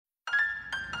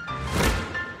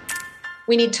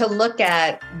we need to look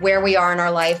at where we are in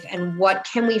our life and what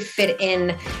can we fit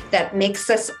in that makes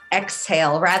us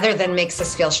exhale rather than makes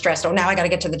us feel stressed. Oh, now I got to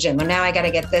get to the gym. Oh, now I got to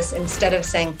get this, instead of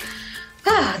saying,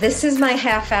 this is my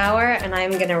half hour and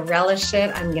I'm going to relish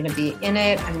it. I'm going to be in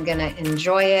it. I'm going to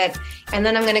enjoy it. And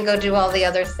then I'm going to go do all the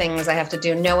other things I have to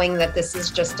do, knowing that this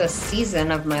is just a season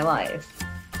of my life.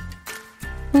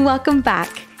 Welcome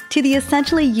back to the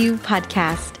Essentially You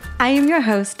podcast. I am your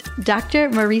host, Dr.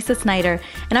 Marisa Snyder,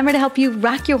 and I'm here to help you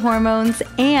rock your hormones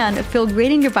and feel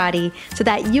great in your body so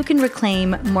that you can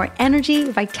reclaim more energy,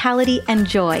 vitality, and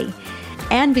joy,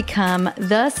 and become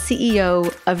the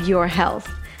CEO of your health.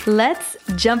 Let's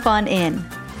jump on in.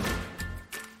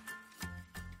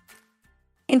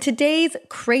 In today's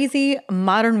crazy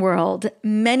modern world,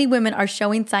 many women are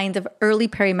showing signs of early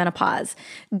perimenopause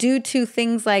due to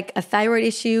things like a thyroid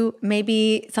issue,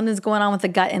 maybe something's going on with the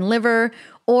gut and liver,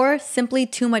 or simply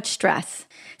too much stress.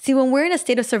 See, when we're in a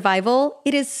state of survival,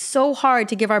 it is so hard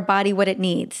to give our body what it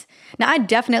needs. Now, I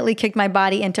definitely kicked my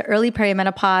body into early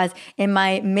perimenopause in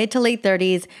my mid to late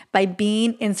 30s by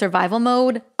being in survival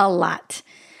mode a lot.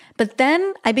 But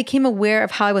then I became aware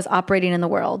of how I was operating in the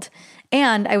world,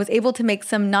 and I was able to make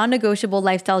some non-negotiable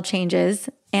lifestyle changes,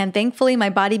 and thankfully my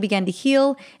body began to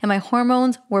heal and my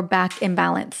hormones were back in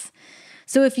balance.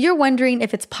 So if you're wondering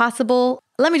if it's possible,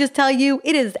 let me just tell you,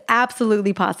 it is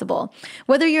absolutely possible.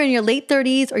 Whether you're in your late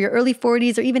 30s or your early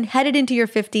 40s or even headed into your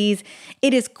 50s,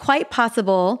 it is quite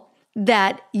possible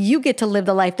that you get to live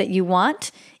the life that you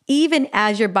want, even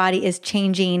as your body is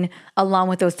changing along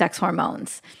with those sex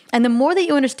hormones. And the more that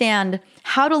you understand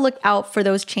how to look out for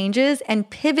those changes and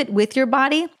pivot with your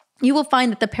body, you will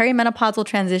find that the perimenopausal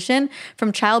transition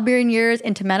from childbearing years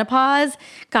into menopause,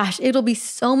 it'll be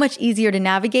so much easier to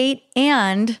navigate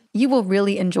and you will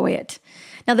really enjoy it.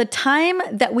 Now, the time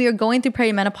that we are going through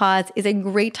perimenopause is a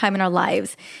great time in our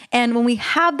lives. And when we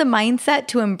have the mindset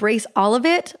to embrace all of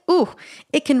it,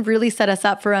 it can really set us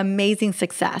up for amazing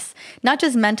success, not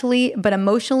just mentally, but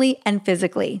emotionally and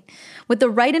physically. With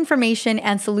the right information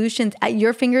and solutions at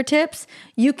your fingertips,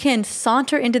 you can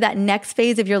saunter into that next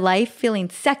phase of your life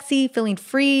feeling sexy, feeling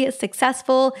free,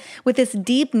 successful, with this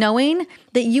deep knowing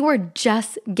that you are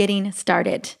just getting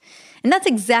started. And that's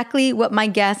exactly what my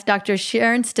guest, Dr.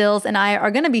 Sharon Stills, and I are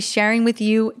going to be sharing with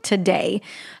you today.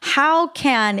 How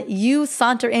can you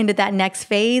saunter into that next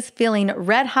phase feeling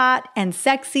red hot and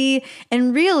sexy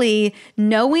and really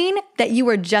knowing that you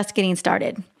are just getting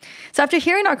started? So after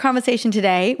hearing our conversation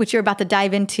today, which you're about to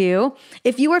dive into,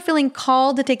 if you are feeling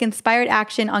called to take inspired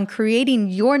action on creating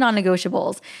your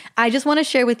non-negotiables, I just want to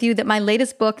share with you that my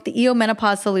latest book, The EO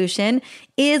Menopause Solution,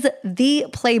 is the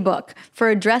playbook for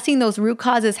addressing those root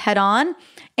causes head on.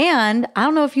 And I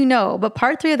don't know if you know, but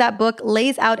part 3 of that book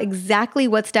lays out exactly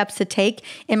what steps to take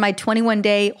in my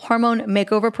 21-day hormone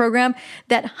makeover program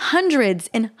that hundreds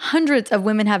and hundreds of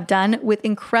women have done with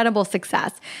incredible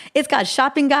success. It's got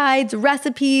shopping guides,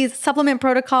 recipes, supplement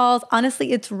protocols.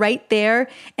 Honestly, it's right there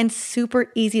and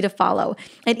super easy to follow.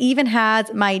 It even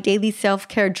has my daily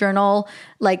self-care journal,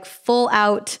 like full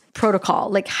out protocol,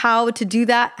 like how to do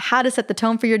that, how to set the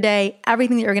tone for your day,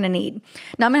 everything that you're going to need.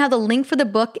 Now I'm going to have the link for the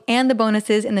book and the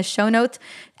bonuses in the show notes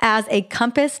as a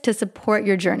compass to support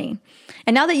your journey.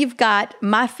 And now that you've got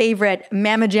my favorite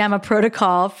Mama Jamma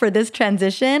protocol for this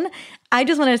transition, I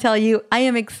just want to tell you, I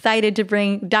am excited to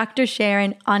bring Dr.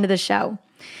 Sharon onto the show.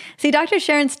 See, Dr.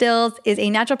 Sharon Stills is a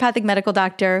naturopathic medical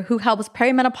doctor who helps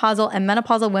perimenopausal and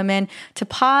menopausal women to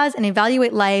pause and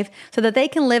evaluate life so that they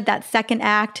can live that second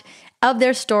act of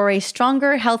their story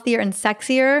stronger, healthier, and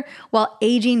sexier while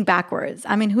aging backwards.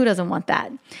 I mean, who doesn't want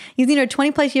that? Using her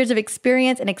 20 plus years of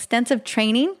experience and extensive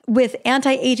training with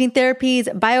anti-aging therapies,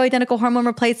 bioidentical hormone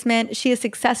replacement, she has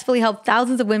successfully helped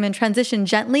thousands of women transition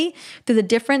gently through the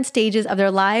different stages of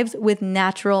their lives with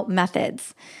natural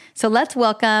methods. So let's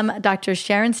welcome Dr.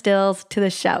 Sharon Stills to the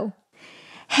show.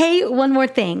 Hey, one more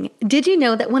thing. Did you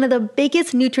know that one of the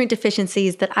biggest nutrient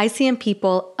deficiencies that I see in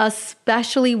people,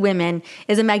 especially women,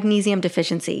 is a magnesium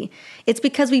deficiency? It's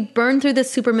because we burn through this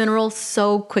super mineral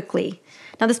so quickly.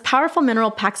 Now, this powerful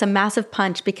mineral packs a massive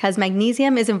punch because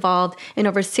magnesium is involved in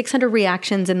over 600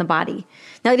 reactions in the body.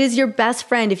 Now, it is your best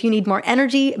friend if you need more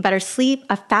energy, better sleep,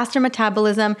 a faster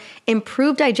metabolism,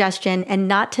 improved digestion, and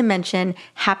not to mention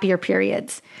happier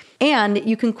periods. And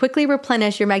you can quickly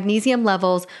replenish your magnesium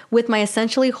levels with my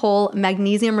Essentially Whole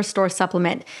Magnesium Restore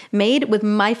supplement made with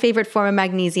my favorite form of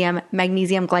magnesium,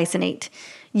 magnesium glycinate.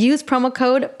 Use promo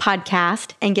code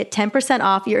podcast and get 10%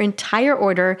 off your entire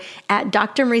order at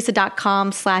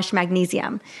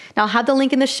drmarisa.com/magnesium. Now I'll have the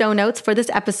link in the show notes for this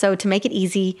episode to make it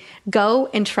easy. Go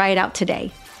and try it out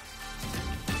today.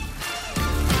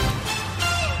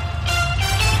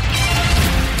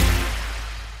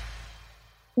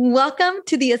 Welcome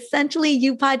to the Essentially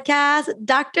You podcast.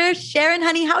 Dr. Sharon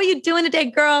Honey, how are you doing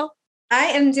today, girl? I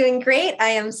am doing great. I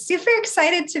am super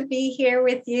excited to be here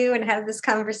with you and have this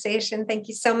conversation. Thank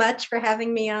you so much for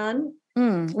having me on.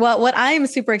 Well, what I'm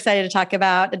super excited to talk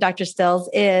about, Dr. Stills,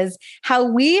 is how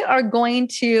we are going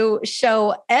to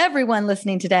show everyone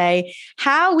listening today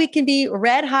how we can be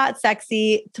red hot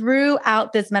sexy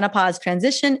throughout this menopause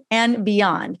transition and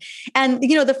beyond. And,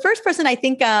 the first person I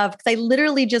think of, because I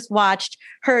literally just watched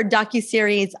her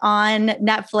docuseries on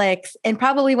Netflix, and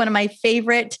probably one of my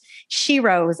favorite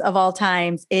sheroes of all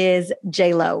times is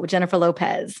J-Lo, Jennifer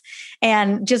Lopez.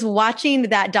 And just watching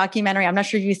that documentary, I'm not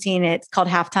sure if you've seen it. It's called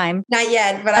Halftime. Not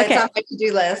yet, but it's on my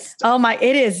to-do list. Oh my,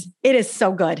 it is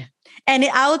so good. And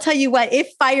I'll tell you what, it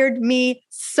fired me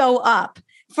so up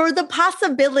for the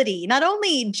possibility, not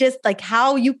only just like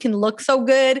how you can look so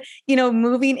good,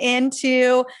 moving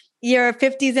into your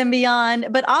 50s and beyond,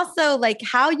 but also like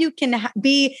how you can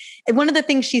be. One of the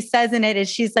things she says in it is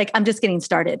she's like, I'm just getting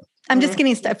started. I'm just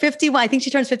getting started. 51. I think she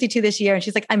turns 52 this year. And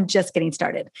she's like, I'm just getting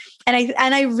started. And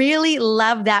I really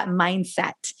love that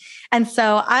mindset. And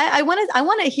so I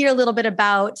want to hear a little bit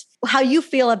about how you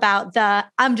feel about the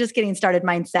I'm just getting started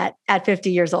mindset at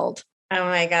 50 years old. Oh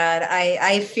my God.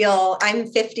 I feel I'm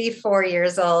 54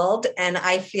 years old and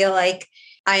I feel like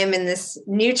I am in this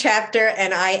new chapter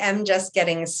and I am just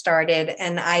getting started.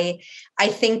 And I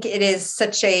think it is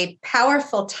such a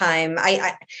powerful time.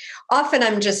 Often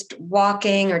I'm just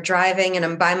walking or driving and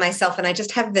I'm by myself and I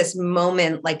just have this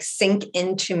moment like sink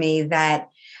into me that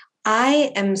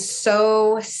I am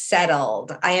so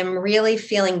settled. I am really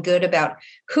feeling good about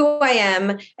who I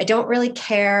am. I don't really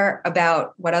care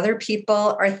about what other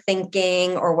people are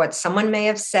thinking or what someone may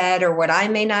have said or what I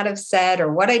may not have said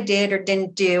or what I did or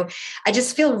didn't do. I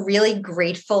just feel really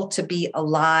grateful to be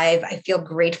alive. I feel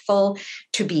grateful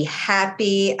to be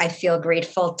happy. I feel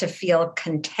grateful to feel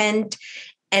content.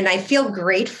 And I feel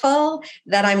grateful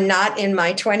that I'm not in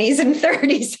my 20s and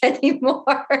 30s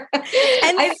anymore.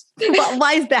 And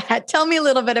why is that? Tell me a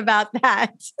little bit about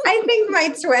that. I think my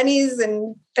 20s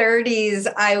and 30s,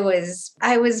 I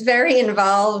was very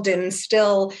involved and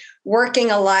still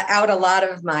working out a lot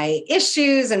of my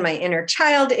issues and my inner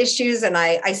child issues. And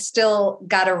I still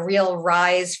got a real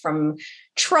rise from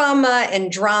trauma and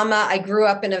drama. I grew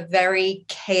up in a very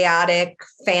chaotic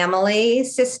family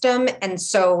system. And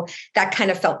so that kind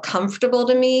of felt comfortable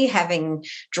to me, having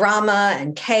drama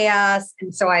and chaos.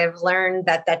 And so I have learned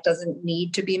that that doesn't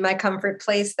need to be my comfort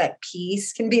place, that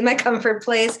peace can be my comfort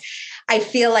place. I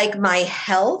feel like my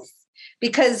health,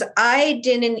 because I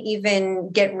didn't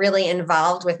even get really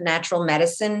involved with natural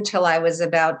medicine till I was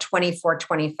about 24,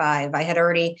 25. I had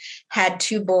already had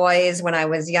 2 boys when I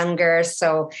was younger.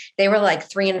 So they were like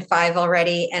 3 and 5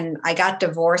 already. And I got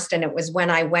divorced. And it was when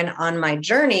I went on my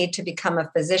journey to become a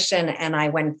physician. And I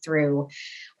went through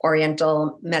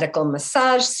Oriental Medical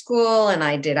Massage School and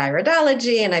I did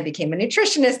iridology and I became a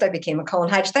nutritionist. I became a colon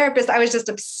hydrotherapist. I was just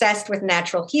obsessed with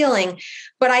natural healing,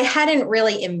 but I hadn't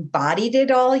really embodied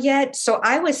it all yet. So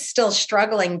I was still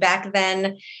struggling back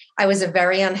then. I was a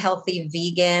very unhealthy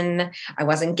vegan. I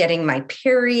wasn't getting my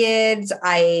periods.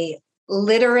 I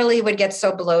literally would get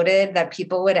so bloated that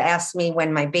people would ask me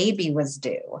when my baby was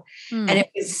due. And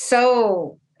it was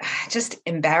so just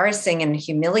embarrassing and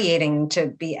humiliating to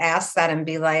be asked that and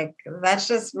be like, that's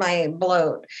just my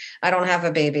bloat. I don't have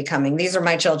a baby coming. These are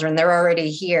my children. They're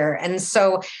already here. And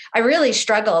so I really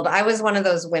struggled. I was one of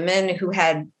those women who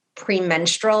had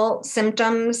premenstrual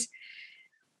symptoms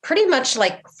pretty much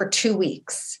like for 2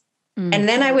 weeks. And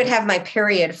then I would have my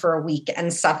period for a week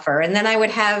and suffer. And then I would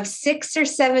have 6 or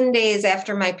 7 days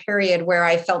after my period where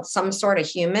I felt some sort of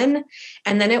human.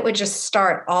 And then it would just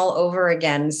start all over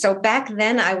again. So back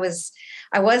then I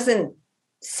wasn't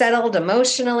settled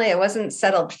emotionally. I wasn't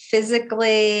settled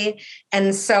physically.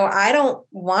 And so I don't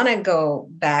want to go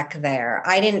back there.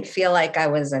 I didn't feel like I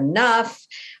was enough.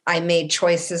 I made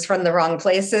choices from the wrong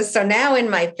places. So now in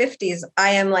my 50s,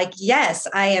 I am like, yes,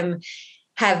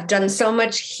 have done so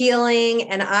much healing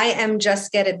and I am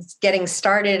just getting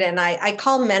started. And I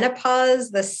call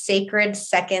menopause the sacred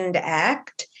second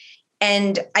act.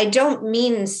 And I don't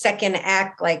mean second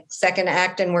act like second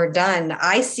act and we're done.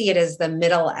 I see it as the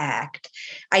middle act.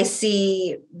 I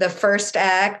see the first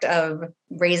act of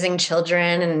raising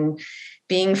children and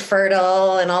being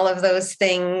fertile and all of those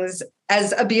things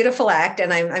as a beautiful act.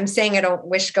 And I'm saying I don't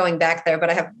wish going back there, but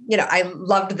I have, I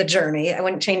loved the journey. I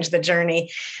wouldn't change the journey.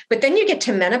 But then you get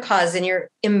to menopause and you're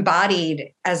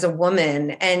embodied as a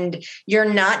woman and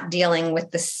you're not dealing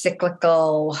with the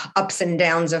cyclical ups and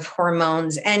downs of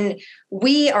hormones. And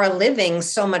we are living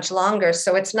so much longer.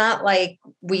 So it's not like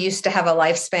we used to have a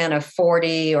lifespan of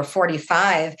 40 or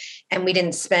 45 and we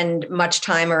didn't spend much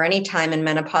time or any time in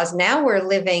menopause. Now we're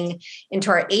living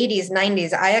into our 80s,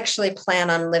 90s. I actually plan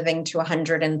on living to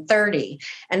 130.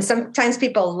 And sometimes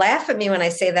people laugh at me when I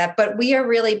say that, but we are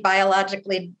really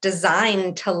biologically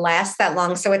designed to last that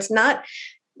long. So it's not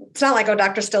like, oh,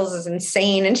 Dr. Stills is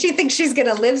insane and she thinks she's going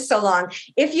to live so long.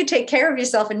 If you take care of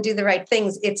yourself and do the right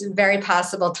things, it's very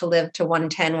possible to live to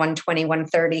 110, 120,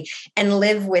 130 and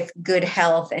live with good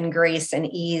health and grace and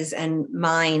ease and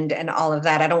mind and all of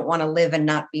that. I don't want to live and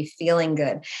not be feeling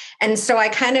good. And so I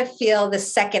kind of feel the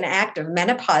second act of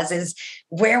menopause is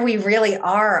where we really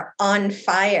are on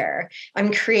fire.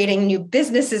 I'm creating new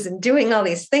businesses and doing all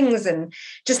these things and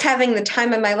just having the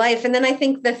time of my life. And then I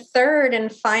think the third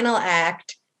and final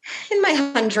act in my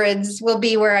hundreds will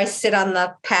be where I sit on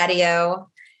the patio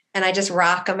and I just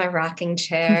rock on my rocking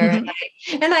chair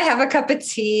and I have a cup of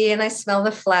tea and I smell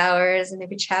the flowers and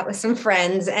maybe chat with some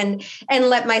friends and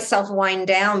let myself wind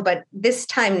down. But this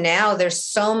time now, there's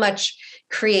so much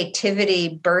creativity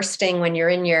bursting when you're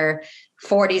in your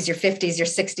 40s, your 50s, your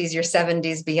 60s, your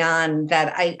 70s, beyond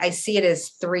that. I see it as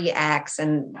three acts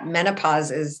and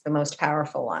menopause is the most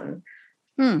powerful one.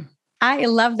 I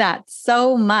love that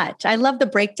so much. I love the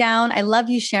breakdown. I love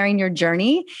you sharing your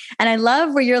journey. And I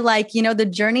love where you're like, the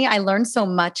journey, I learned so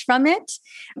much from it.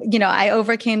 I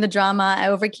overcame the drama. I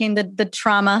overcame the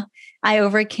trauma. I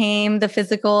overcame the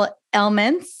physical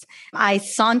ailments. I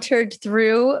sauntered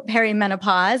through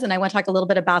perimenopause, and I want to talk a little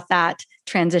bit about that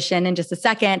transition in just a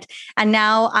second. And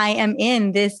now I am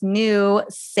in this new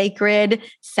sacred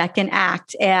second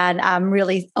act, and I'm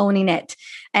really owning it.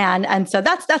 And so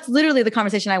that's literally the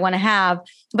conversation I want to have.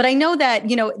 But I know that,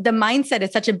 the mindset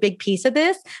is such a big piece of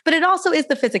this, but it also is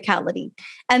the physicality.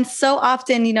 And so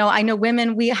often, I know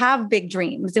women, we have big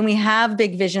dreams and we have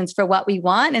big visions for what we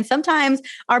want. And sometimes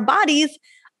our bodies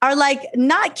are like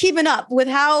not keeping up with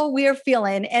how we're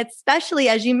feeling, especially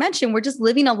as you mentioned, we're just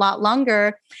living a lot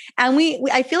longer. And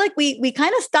I feel like we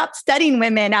kind of stopped studying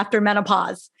women after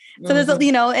menopause. So there's,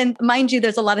 and mind you,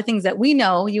 there's a lot of things that we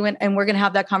know and we're going to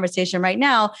have that conversation right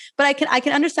now, but I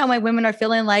can understand why women are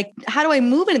feeling like, how do I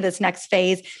move into this next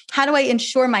phase? How do I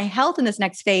ensure my health in this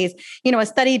next phase? A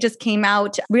study just came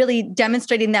out really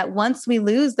demonstrating that once we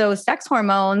lose those sex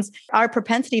hormones, our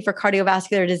propensity for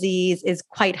cardiovascular disease is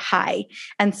quite high.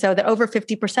 And so that over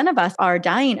 50% of us are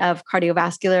dying of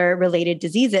cardiovascular related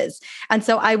diseases. And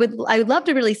so I would love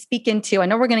to really speak into, I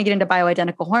know we're going to get into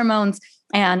bioidentical hormones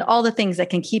and all the things that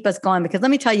can keep us going. Because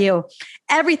let me tell you,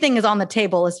 everything is on the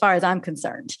table as far as I'm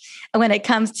concerned. When it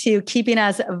comes to keeping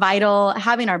us vital,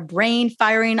 having our brain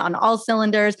firing on all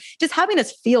cylinders, just having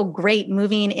us feel great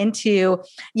moving into,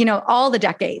 all the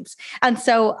decades. And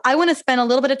so I want to spend a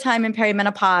little bit of time in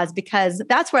perimenopause because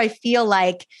that's where I feel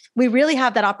like we really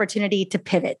have that opportunity to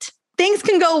pivot. Things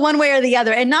can go one way or the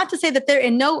other. And not to say that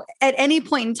at any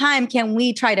point in time can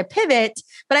we try to pivot,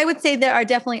 but I would say there are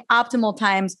definitely optimal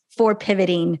times for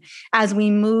pivoting as we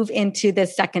move into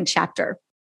this second chapter.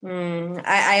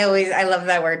 I love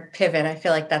that word pivot. I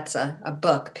feel like that's a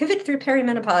book, Pivot Through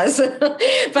Perimenopause.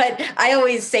 But I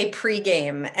always say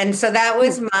pregame. And so that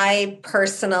was my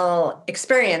personal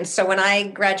experience. So when I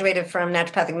graduated from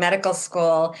naturopathic medical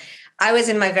school, I was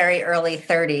in my very early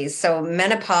 30s. So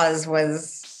menopause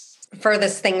was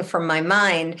furthest thing from my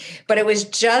mind, but it was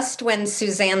just when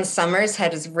Suzanne Somers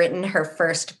had written her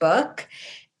first book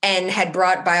and had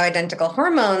brought bioidentical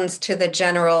hormones to the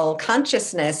general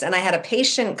consciousness. And I had a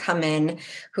patient come in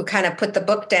who kind of put the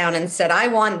book down and said, I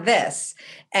want this.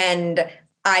 And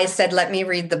I said, let me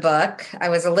read the book. I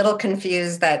was a little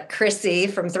confused that Chrissy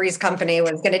from Three's Company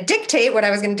was going to dictate what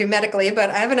I was going to do medically, but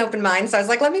I have an open mind. So I was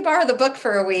like, let me borrow the book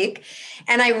for a week.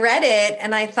 And I read it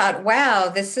and I thought, wow,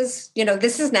 this is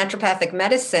naturopathic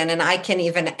medicine. And I can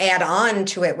even add on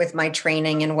to it with my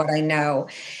training and what I know.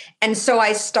 And so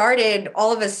I started,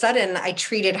 all of a sudden, I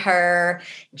treated her,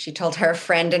 she told her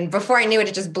friend, and before I knew it,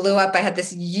 it just blew up. I had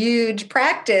this huge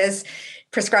practice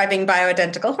prescribing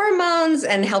bioidentical hormones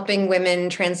and helping women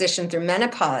transition through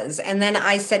menopause. And then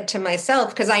I said to myself,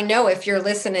 because I know if you're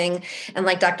listening, and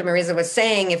like Dr. Mariza was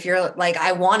saying, if you're like,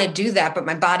 I want to do that, but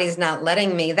my body's not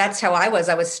letting me, that's how I was.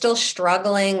 I was still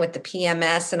struggling with the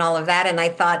PMS and all of that. And I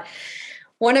thought,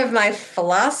 One of my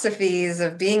philosophies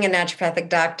of being a naturopathic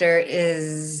doctor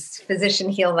is physician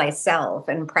heal thyself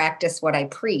and practice what I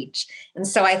preach. And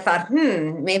so I thought,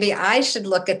 maybe I should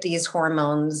look at these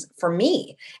hormones for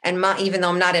me and even though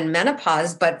I'm not in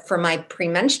menopause, but for my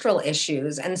premenstrual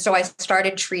issues. And so I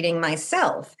started treating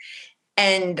myself.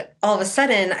 And all of a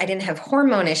sudden, I didn't have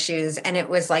hormone issues. And it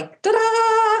was like,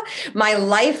 ta-da! My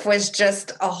life was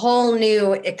just a whole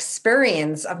new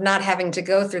experience of not having to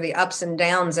go through the ups and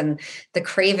downs and the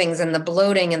cravings and the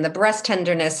bloating and the breast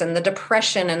tenderness and the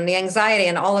depression and the anxiety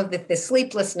and all of the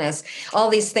sleeplessness, all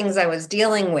these things I was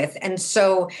dealing with. And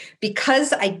so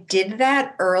because I did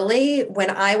that early, when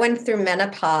I went through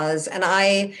menopause and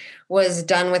I was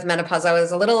done with menopause, I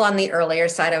was a little on the earlier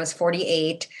side. I was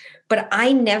 48. But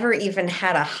I never even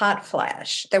had a hot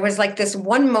flash. There was like this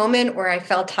one moment where I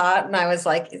felt hot and I was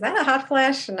like, is that a hot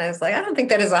flash? And I was like, I don't think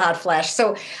that is a hot flash.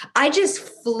 So I just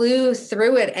flew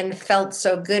through it and felt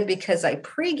so good because I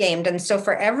pre-gamed. And so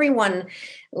for everyone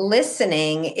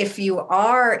listening, if you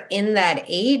are in that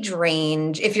age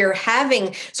range, if you're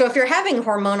having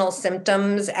hormonal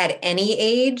symptoms at any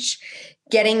age,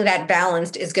 getting that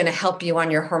balanced is going to help you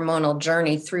on your hormonal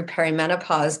journey through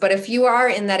perimenopause. But if you are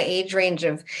in that age range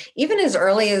of even as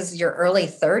early as your early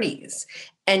 30s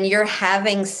and you're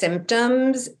having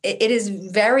symptoms, it is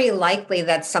very likely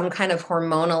that some kind of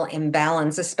hormonal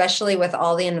imbalance, especially with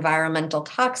all the environmental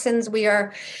toxins we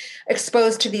are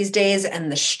exposed to these days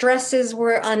and the stresses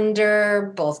we're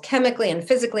under, both chemically and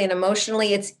physically and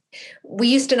emotionally. We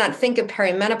used to not think of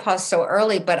perimenopause so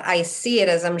early, but I see it,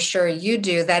 as I'm sure you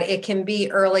do, that it can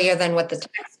be earlier than what the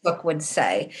textbook would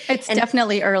say. It's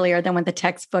definitely earlier than what the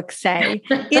textbooks say.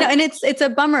 And it's a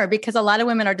bummer because a lot of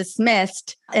women are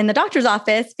dismissed in the doctor's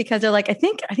office because they're like, I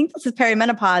think this is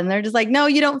perimenopause. And they're just like, no,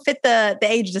 you don't fit the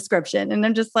age description. And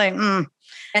I'm just like, And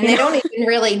they don't even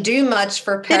really do much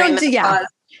for perimenopause.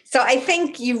 So I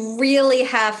think you really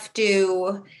have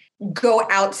to go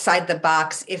outside the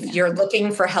box if you're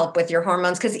looking for help with your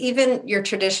hormones, because even your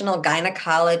traditional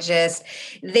gynecologist,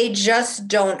 they just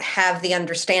don't have the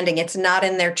understanding. It's not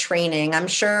in their training. I'm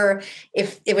sure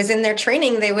if it was in their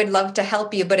training, they would love to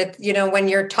help you. But when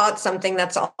you're taught something,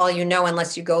 that's all you know,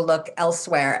 unless you go look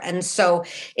elsewhere. And so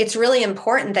it's really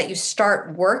important that you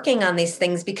start working on these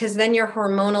things, because then your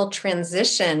hormonal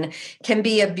transition can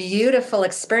be a beautiful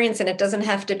experience, and it doesn't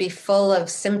have to be full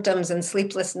of symptoms and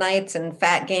sleepless nights and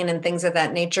fat gain and things of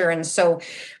that nature. And so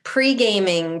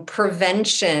pre-gaming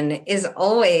prevention is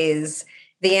always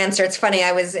the answer. It's funny.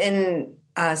 I was in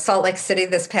Salt Lake City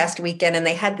this past weekend, and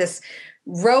they had this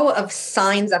row of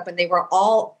signs up, and they were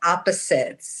all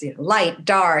opposites, light,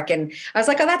 dark. And I was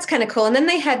like, oh, that's kind of cool. And then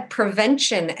they had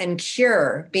prevention and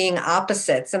cure being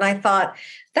opposites. And I thought,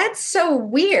 that's so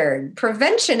weird.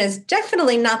 Prevention is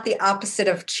definitely not the opposite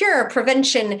of cure.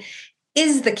 Prevention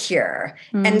is the cure.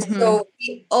 Mm-hmm. And so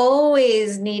we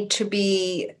always need to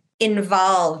be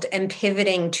involved and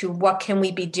pivoting to what can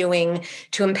we be doing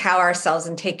to empower ourselves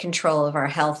and take control of our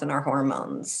health and our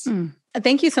hormones.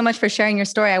 Thank you so much for sharing your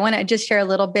story. I want to just share a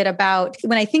little bit about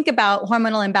when I think about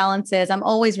hormonal imbalances, I'm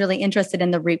always really interested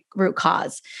in the root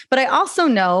cause. But I also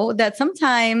know that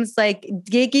sometimes like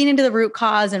digging into the root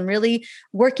cause and really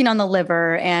working on the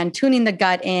liver and tuning the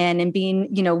gut in and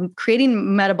being,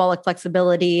 creating metabolic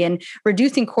flexibility and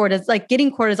reducing cortisol, like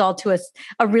getting cortisol to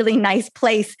a really nice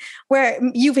place where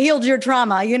you've healed your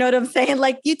trauma. You know what I'm saying?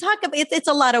 Like you talk about, it's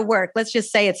a lot of work. Let's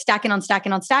just say it's stacking on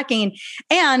stacking on stacking.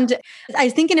 And I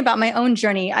was thinking about my own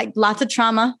journey. Lots of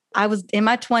trauma. I was in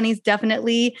my 20s,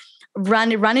 definitely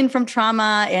running from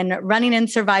trauma and running in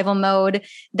survival mode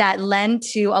that led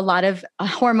to a lot of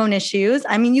hormone issues.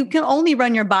 I mean, you can only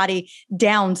run your body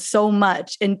down so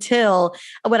much until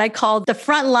what I call the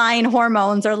frontline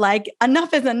hormones are like,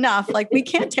 enough is enough. Like we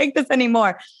can't take this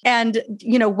anymore. And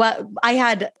what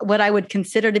I would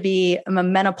consider to be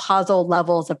menopausal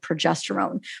levels of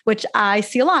progesterone, which I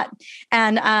see a lot.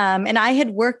 And I had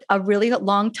worked a really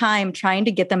long time trying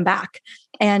to get them back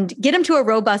and get them to a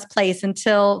robust place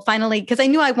until finally, because I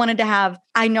knew I wanted to have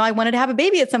a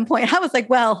baby at some point. I was like,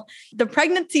 well, the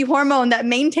pregnancy hormone that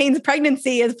maintains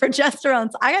pregnancy is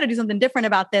progesterone. So I got to do something different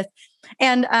about this.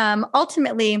 And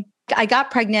ultimately, I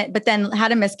got pregnant, but then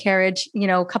had a miscarriage,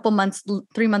 a couple months,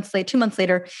 2 months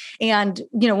later. And,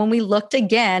 when we looked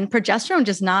again, progesterone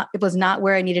was not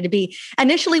where I needed to be.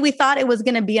 Initially, we thought it was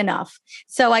going to be enough.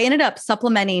 So I ended up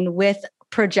supplementing with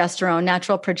progesterone,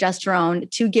 natural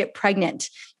progesterone to get pregnant.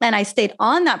 And I stayed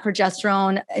on that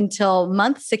progesterone until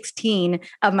month 16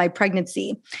 of my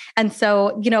pregnancy. And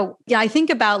so, I think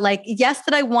about like, yes,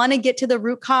 that I want to get to the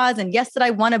root cause. And yes, that I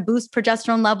want to boost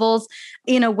progesterone levels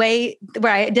in a way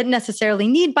where I didn't necessarily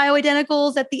need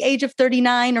bioidenticals at the age of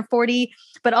 39 or 40.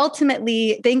 But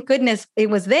ultimately, thank goodness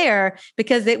it was there,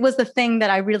 because it was the thing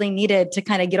that I really needed to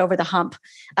kind of get over the hump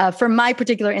for my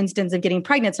particular instance of getting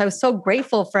pregnant. So I was so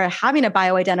grateful for having a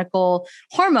bioidentical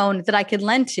hormone that I could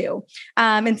lend to.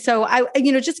 And so I,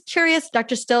 just curious,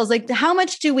 Dr. Stills, like how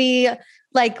much do we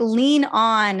like lean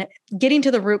on getting to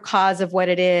the root cause of what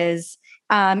it is?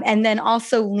 And then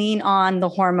also lean on the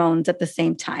hormones at the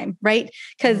same time, right?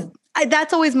 Because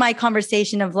that's always my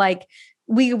conversation of like,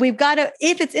 we've got to,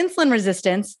 if it's insulin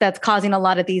resistance that's causing a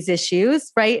lot of these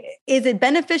issues, right? Is it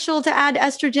beneficial to add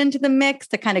estrogen to the mix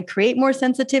to kind of create more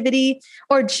sensitivity?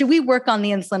 Or should we work on the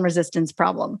insulin resistance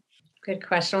problem? Good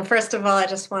question. Well, first of all, I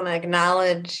just want to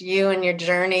acknowledge you and your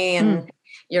journey and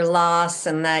your loss,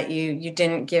 and that you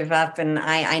didn't give up. And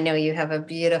I know you have a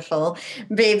beautiful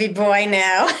baby boy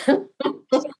now.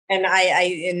 And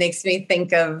it makes me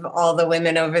think of all the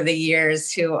women over the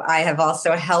years who I have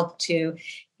also helped to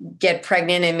get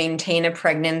pregnant and maintain a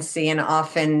pregnancy. And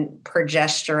often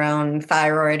progesterone,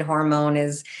 thyroid hormone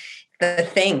is the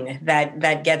thing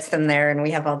that gets them there. And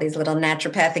we have all these little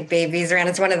naturopathic babies around.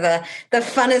 It's one of the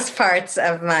funnest parts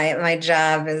of my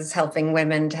job, is helping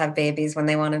women to have babies when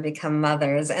they want to become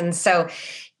mothers. And so,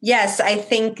 yes, I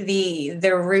think the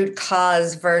root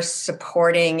cause versus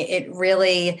supporting it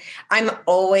really, I'm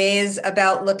always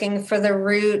about looking for the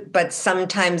root, but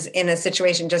sometimes in a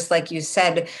situation, just like you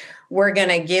said, we're going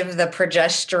to give the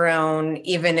progesterone,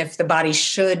 even if the body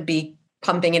should be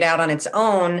pumping it out on its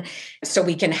own, so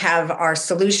we can have our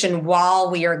solution while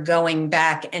we are going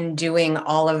back and doing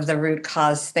all of the root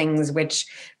cause things, which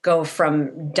go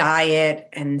from diet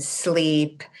and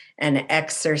sleep and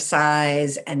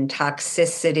exercise and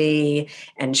toxicity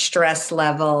and stress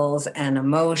levels and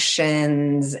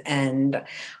emotions and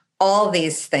all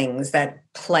these things that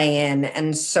play in.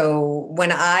 And so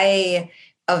when I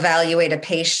evaluate a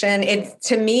patient,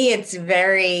 to me, it's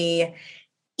very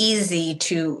easy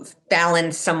to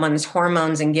balance someone's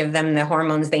hormones and give them the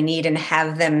hormones they need and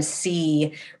have them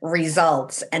see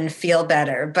results and feel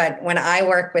better. But when I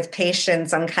work with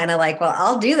patients, I'm kind of like, well,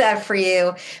 I'll do that for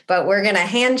you, but we're going to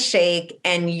handshake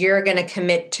and you're going to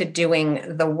commit to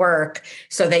doing the work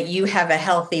so that you have a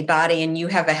healthy body and you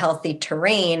have a healthy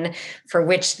terrain for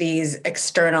which these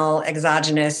external,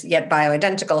 exogenous, yet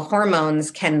bioidentical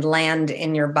hormones can land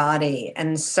in your body.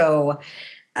 And so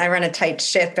I run a tight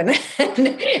ship, and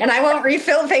I won't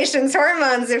refill patients'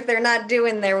 hormones if they're not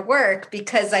doing their work,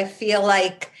 because I feel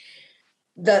like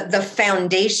the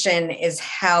foundation is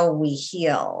how we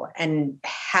heal and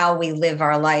how we live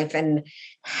our life and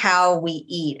how we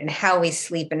eat and how we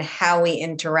sleep and how we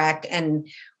interact. And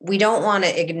we don't want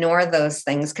to ignore those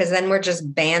things, because then we're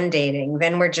just band-aiding.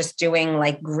 Then we're just doing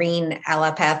like green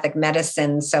allopathic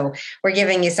medicine. So we're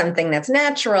giving you something that's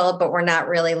natural, but we're not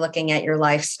really looking at your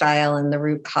lifestyle and the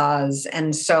root cause.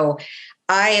 And so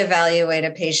I evaluate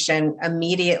a patient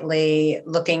immediately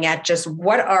looking at just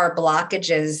what are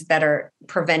blockages that are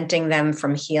preventing them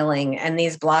from healing. And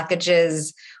these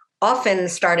blockages often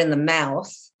start in the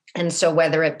mouth. And so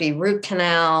whether it be root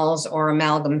canals or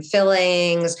amalgam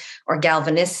fillings or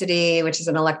galvanicity, which is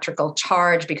an electrical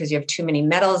charge because you have too many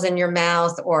metals in your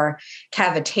mouth, or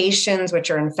cavitations, which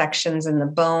are infections in the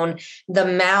bone, the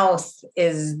mouth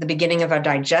is the beginning of our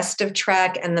digestive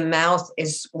tract, and the mouth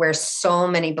is where so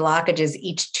many blockages.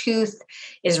 Each tooth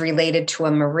is related to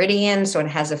a meridian, so it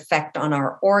has effect on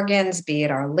our organs, be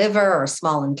it our liver or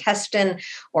small intestine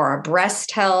or our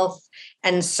breast health.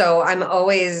 And so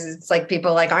it's like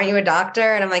people like, aren't you a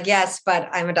doctor? And I'm like, yes, but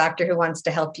I'm a doctor who wants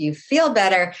to help you feel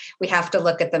better. We have to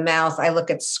look at the mouth. I look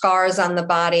at scars on the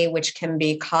body, which can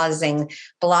be causing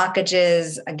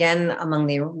blockages, again, among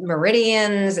the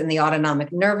meridians and the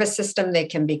autonomic nervous system. They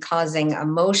can be causing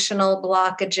emotional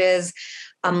blockages.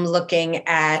 I'm looking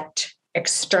at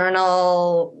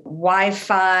external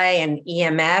Wi-Fi and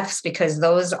EMFs, because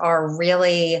those are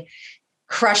really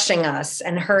crushing us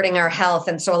and hurting our health.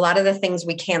 And so a lot of the things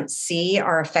we can't see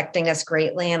are affecting us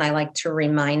greatly. And I like to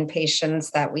remind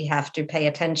patients that we have to pay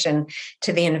attention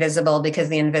to the invisible, because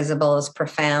the invisible is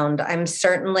profound. I'm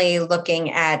certainly looking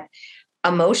at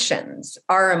emotions.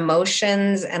 Our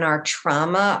emotions and our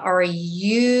trauma are a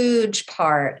huge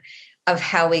part of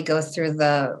how we go through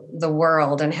the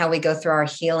world and how we go through our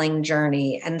healing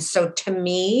journey. And so to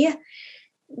me,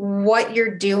 what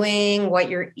you're doing, what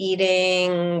you're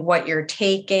eating, what you're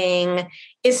taking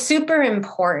is super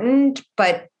important.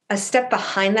 But a step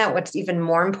behind that, what's even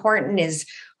more important is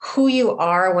who you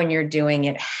are when you're doing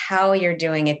it, how you're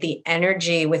doing it, the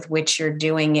energy with which you're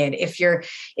doing it. If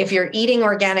you're eating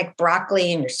organic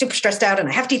broccoli and you're super stressed out and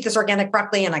I have to eat this organic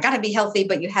broccoli and I got to be healthy,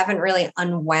 but you haven't really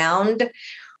unwound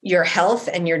your health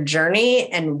and your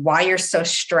journey and why you're so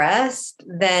stressed,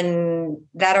 then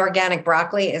that organic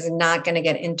broccoli is not going to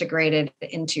get integrated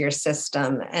into your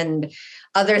system. And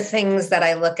other things that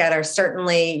I look at are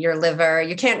certainly your liver.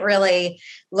 You can't really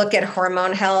look at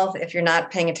hormone health if you're not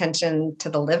paying attention to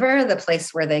the liver, the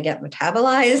place where they get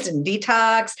metabolized and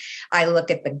detox. I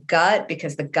look at the gut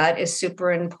because the gut is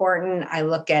super important. I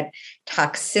look at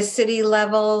toxicity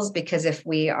levels because if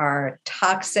we are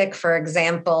toxic, for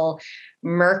example,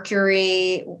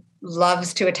 mercury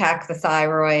loves to attack the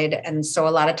thyroid. And so a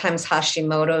lot of times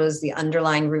Hashimoto's, the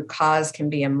underlying root cause can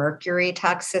be a mercury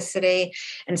toxicity.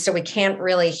 And so we can't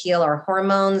really heal our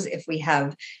hormones if we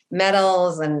have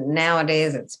metals. And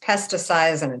nowadays it's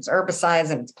pesticides and it's herbicides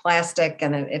and it's plastic.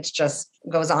 And it's just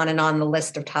goes on the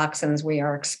list of toxins we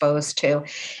are exposed to.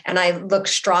 And I look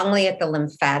strongly at the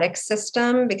lymphatic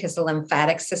system because the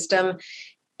lymphatic system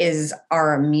is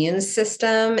our immune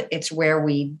system. It's where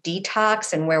we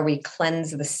detox and where we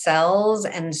cleanse the cells.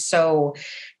 And so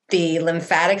the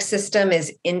lymphatic system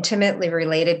is intimately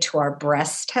related to our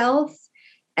breast health.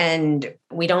 And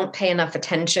we don't pay enough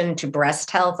attention to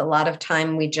breast health. A lot of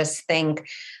time we just think,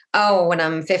 oh, when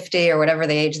I'm 50 or whatever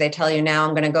the age they tell you now,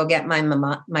 I'm going to go get my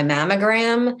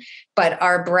mammogram. But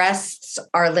our breasts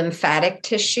are lymphatic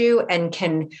tissue and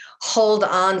can hold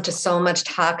on to so much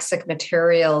toxic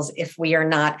materials if we are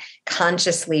not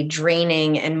consciously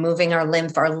draining and moving our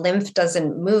lymph. Our lymph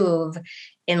doesn't move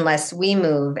unless we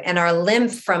move. And our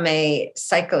lymph, from a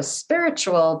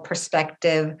psychospiritual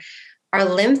perspective, our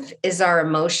lymph is our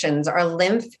emotions. Our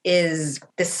lymph is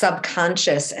the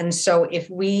subconscious. And so if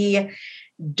we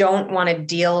don't want to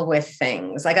deal with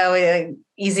things, like an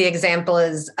easy example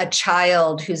is a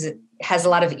child has a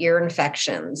lot of ear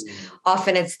infections.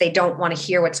 Often they don't want to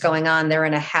hear what's going on. They're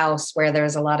in a house where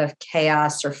there's a lot of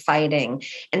chaos or fighting.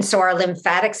 And so our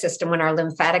lymphatic system, when our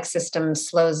lymphatic system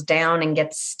slows down and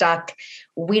gets stuck,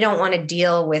 we don't want to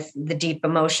deal with the deep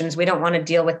emotions. We don't want to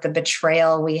deal with the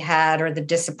betrayal we had or the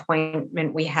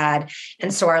disappointment we had.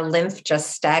 And so our lymph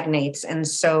just stagnates. And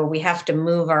so we have to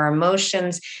move our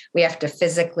emotions. We have to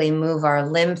physically move our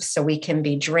lymph so we can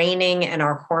be draining and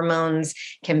our hormones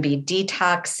can be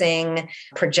detoxing.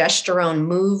 Progesterone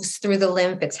moves through the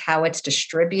lymph. It's how it's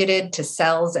distributed to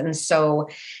cells. And so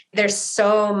there's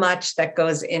so much that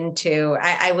goes into,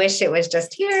 I wish it was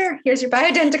just here's your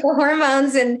bioidentical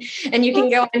hormones and you can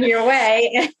go on your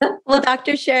way. Well,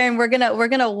 Dr. Sharon, we're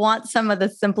gonna want some of the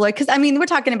simpler, because I mean, we're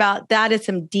talking about that is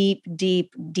some deep,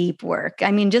 deep, deep work.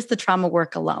 I mean, just the trauma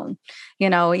work alone,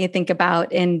 you think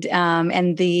about and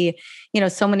the,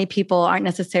 so many people aren't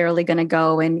necessarily going to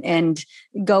go and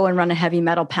run a heavy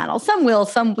metal panel. Some will,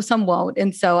 some won't.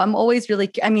 And so I'm always really,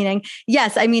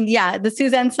 the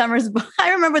Suzanne Somers book,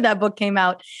 I remember that book came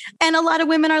out and a lot of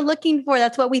women are looking for,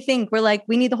 that's what we think. We're like,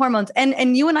 we need the hormones.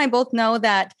 And you and I both know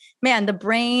that, man, the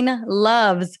brain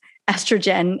loves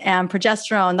estrogen and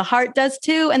progesterone. The heart does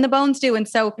too, and the bones do. And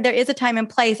so there is a time and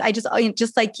place. I just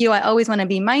like you, I always want to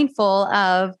be mindful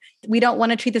of, we don't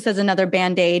want to treat this as another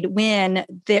Band-Aid when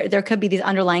there could be these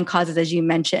underlying causes, as you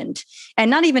mentioned. And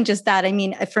not even just that. I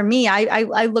mean, for me,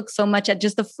 I look so much at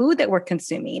just the food that we're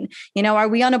consuming. Are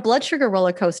we on a blood sugar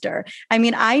roller coaster? I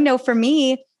mean, I know for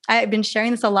me, I've been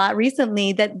sharing this a lot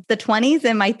recently that the 20s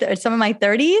and some of my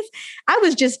 30s, I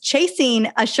was just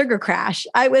chasing a sugar crash.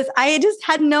 I just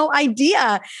had no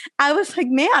idea. I was like,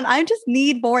 man, I just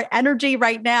need more energy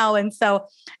right now.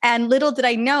 And little did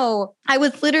I know, I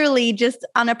was literally just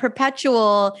on a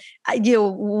perpetual,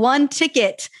 one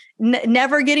ticket,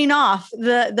 never getting off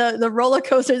the roller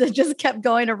coaster that just kept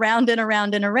going around and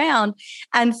around and around.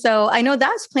 And so I know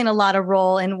that's playing a lot of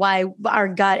role in why our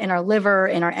gut and our liver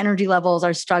and our energy levels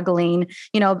are struggling,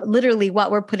 literally what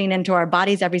we're putting into our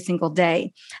bodies every single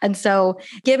day. And so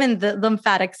given the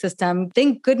lymphatic system,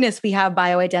 thank goodness we have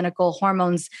bioidentical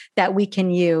hormones that we can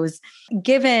use.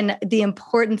 Given the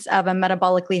importance of a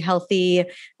metabolically healthy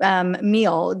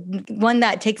meal, one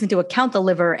that takes into account the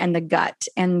liver and the gut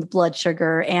and blood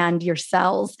sugar and your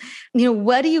cells,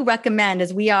 what do you recommend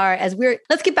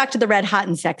let's get back to the red hot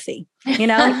and sexy,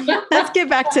 let's get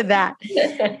back to that.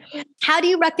 How do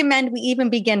you recommend we even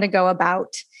begin to go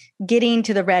about getting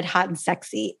to the red hot and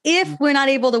sexy if we're not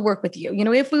able to work with you.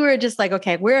 If we were just like,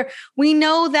 okay, we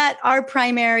know that our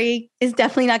primary is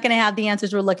definitely not going to have the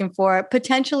answers we're looking for.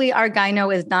 Potentially our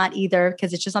gyno is not either,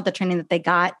 because it's just not the training that they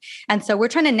got. And so we're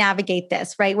trying to navigate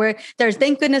this, right?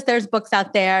 Thank goodness there's books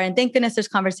out there, and thank goodness there's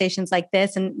conversations like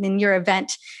this and in your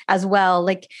event as well.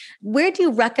 Like, where do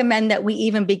you recommend that we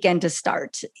even begin to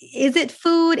start? Is it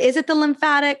food? Is it the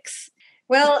lymphatics?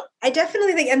 Well, I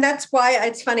definitely think, and that's why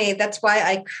it's funny. That's why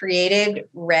I created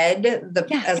Red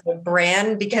as a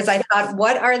brand, because I thought,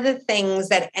 what are the things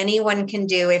that anyone can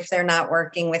do if they're not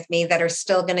working with me that are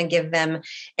still going to give them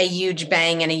a huge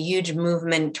bang and a huge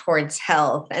movement towards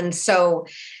health? And so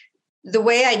the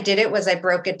way I did it was I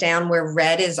broke it down where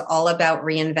Red is all about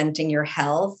reinventing your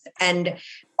health. And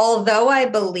although I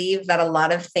believe that a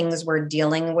lot of things we're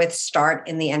dealing with start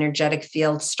in the energetic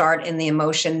field, start in the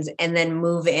emotions, and then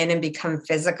move in and become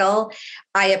physical,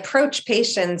 I approach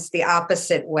patients the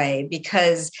opposite way,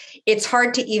 because it's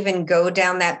hard to even go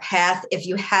down that path if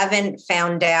you haven't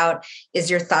found out, is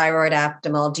your thyroid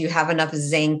optimal? Do you have enough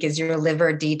zinc? Is your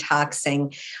liver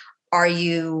detoxing? Do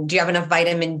you have enough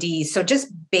vitamin D? So just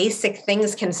basic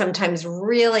things can sometimes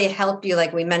really help you.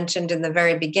 Like we mentioned in the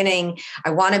very beginning,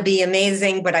 I want to be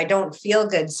amazing, but I don't feel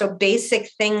good. So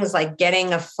basic things like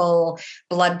getting a full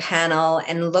blood panel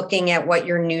and looking at what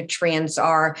your nutrients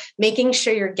are, making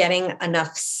sure you're getting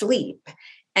enough sleep.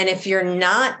 And if you're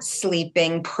not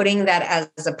sleeping, putting that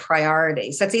as a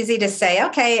priority. So it's easy to say,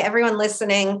 okay, everyone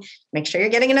listening, make sure you're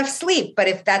getting enough sleep. But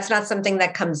if that's not something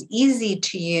that comes easy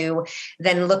to you,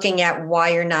 then looking at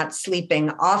why you're not sleeping.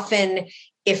 Often,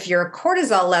 if your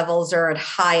cortisol levels are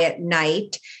high at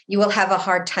night, you will have a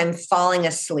hard time falling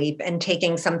asleep, and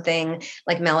taking something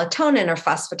like melatonin or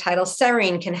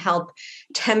phosphatidylserine can help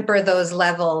temper those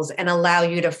levels and allow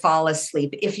you to fall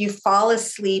asleep. If you fall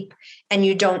asleep and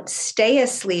you don't stay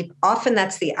asleep, often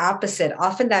that's the opposite.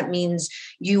 Often that means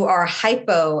you are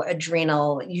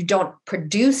hypoadrenal, you don't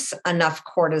produce enough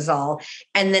cortisol,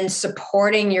 and then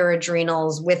supporting your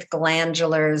adrenals with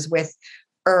glandulars, with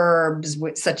herbs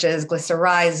such as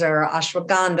glycyrrhiza,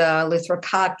 ashwagandha,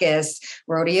 eleutherococcus,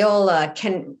 rhodiola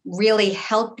can really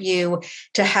help you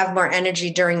to have more energy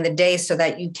during the day so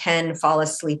that you can fall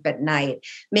asleep at night.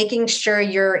 Making sure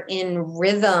you're in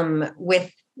rhythm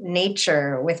with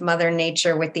nature, with Mother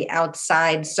Nature, with the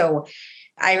outside. So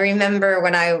I remember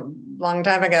long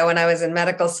time ago, when I was in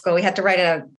medical school, we had to write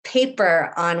a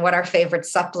paper on what our favorite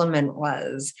supplement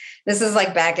was. This is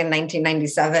like back in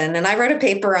 1997. And I wrote a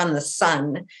paper on the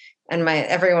sun. And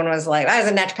everyone was like, I was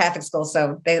in naturopathic school,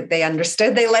 so they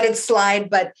understood, they let it slide.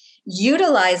 But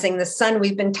utilizing the sun,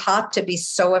 we've been taught to be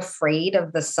so afraid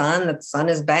of the sun, that the sun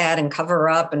is bad, and cover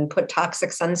up and put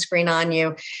toxic sunscreen on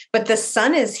you. But the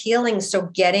sun is healing. So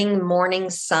getting morning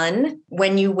sun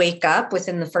when you wake up,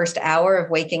 within the first hour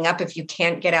of waking up, if you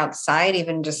can't get outside,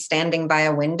 even just standing by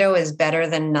a window is better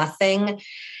than nothing.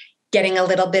 Getting a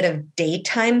little bit of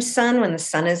daytime sun when the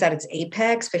sun is at its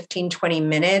apex, 15, 20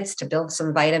 minutes to build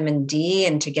some vitamin D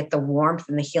and to get the warmth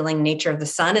and the healing nature of the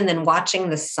sun, and then watching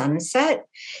the sunset.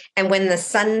 And when the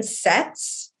sun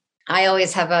sets, I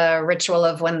always have a ritual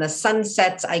of, when the sun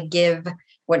sets, I give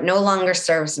what no longer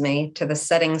serves me to the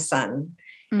setting sun.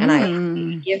 And I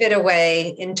give it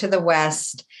away into the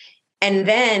west. And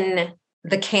then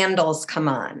the candles come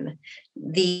on,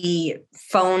 the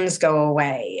phones go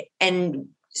away, and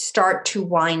start to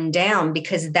wind down,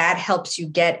 because that helps you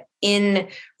get in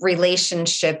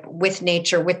relationship with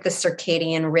nature, with the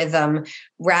circadian rhythm,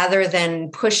 rather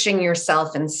than pushing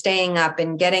yourself and staying up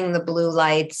and getting the blue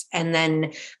lights and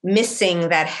then missing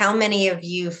that. How many of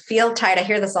you feel tired? I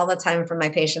hear this all the time from my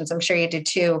patients. I'm sure you do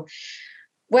too.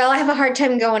 Well, I have a hard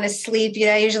time going to sleep.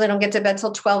 I usually don't get to bed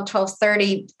till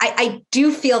 12:30. I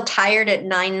do feel tired at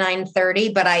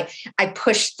 9:30, but I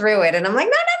push through it. And I'm like,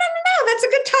 no, that's a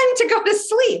good time to go to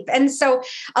sleep. And so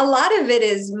a lot of it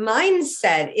is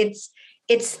mindset.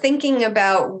 It's thinking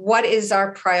about what is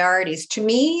our priorities. To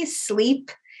me,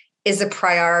 sleep is a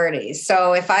priority.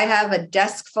 So if I have a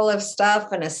desk full of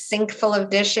stuff and a sink full of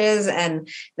dishes and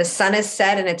the sun is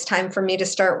set and it's time for me to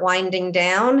start winding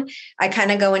down, I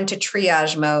kind of go into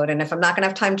triage mode. And if I'm not going to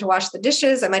have time to wash the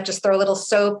dishes, I might just throw a little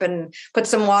soap and put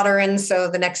some water in, so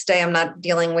the next day I'm not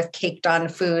dealing with caked on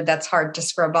food that's hard to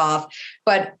scrub off.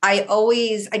 But I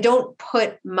don't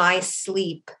put my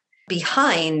sleep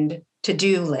behind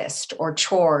to-do list or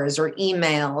chores or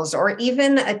emails or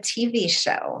even a TV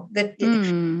show. That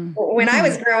when I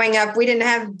was growing up, we didn't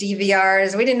have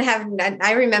DVRs. We didn't have,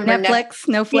 I remember Netflix,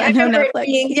 no Netflix.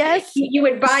 Yes. You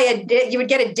would buy you would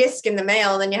get a disc in the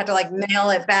mail and then you had to like mail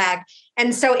it back.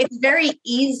 And so it's very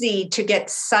easy to get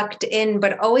sucked in,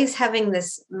 but always having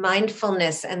this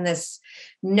mindfulness and this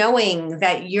knowing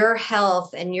that your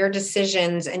health and your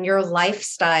decisions and your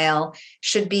lifestyle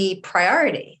should be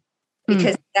priority.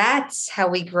 Because that's how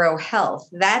we grow health.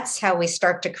 That's how we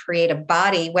start to create a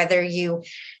body. Whether you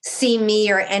see me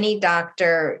or any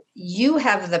doctor, you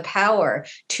have the power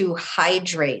to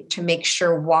hydrate, to make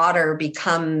sure water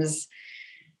becomes,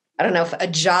 I don't know if a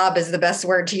job is the best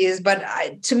word to use, but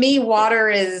to me, water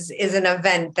is an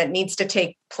event that needs to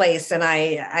take place. And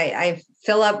I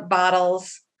fill up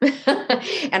bottles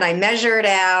and I measure it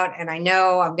out, and I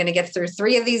know I'm going to get through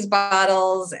 3 of these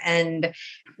bottles, and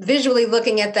visually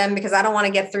looking at them because I don't want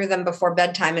to get through them before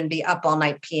bedtime and be up all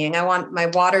night peeing. I want my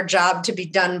water job to be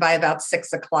done by about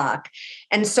 6 o'clock.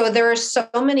 And so there are so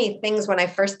many things. When I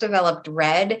first developed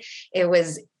Red, it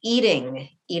was eating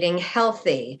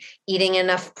healthy, eating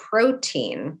enough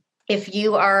protein. If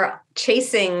you are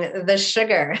chasing the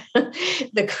sugar,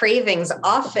 the cravings,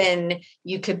 often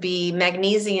you could be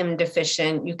magnesium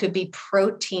deficient, you could be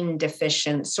protein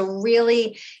deficient. So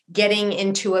really getting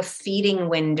into a feeding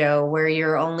window where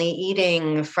you're only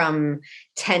eating from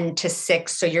 10 to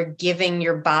 6. So you're giving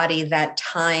your body that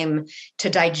time to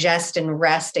digest and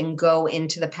rest and go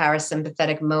into the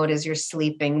parasympathetic mode as you're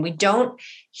sleeping. We don't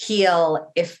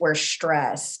heal if we're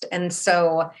stressed. And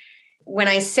so when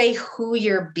I say who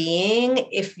you're being,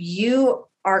 if you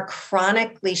are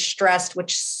chronically stressed,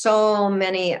 which so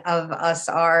many of us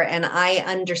are, and I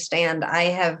understand, I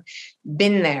have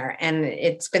been there, and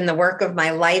it's been the work of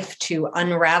my life to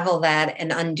unravel that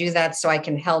and undo that so I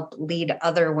can help lead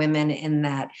other women in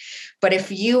that. But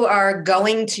if you are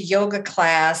going to yoga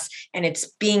class and it's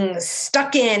being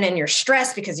stuck in and you're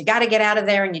stressed because you got to get out of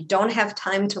there and you don't have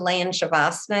time to lay in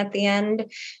Shavasana at the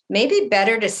end, maybe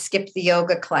better to skip the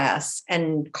yoga class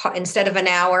and instead of an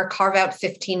hour, carve out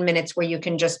 15 minutes where you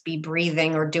can just be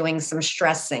breathing or doing some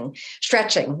stretching,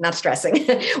 not stressing,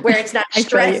 where it's not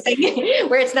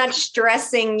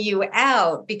stressing you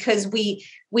out, because we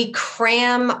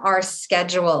cram our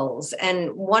schedules.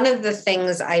 And one of the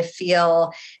things I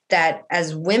feel that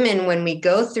as women, when we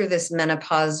go through this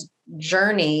menopause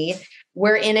journey,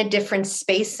 we're in a different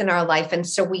space in our life. And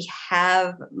so we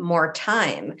have more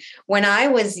time. When I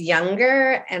was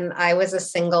younger and I was a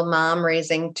single mom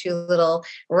raising 2 little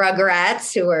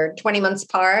rugrats who were 20 months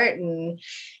apart and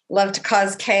loved to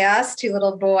cause chaos, 2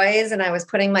 little boys, and I was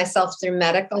putting myself through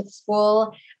medical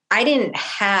school, I didn't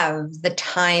have the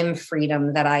time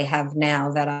freedom that I have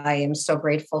now that I am so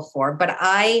grateful for, but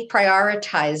I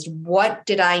prioritized what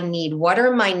did I need? What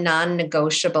are my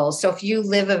non-negotiables? So if you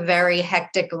live a very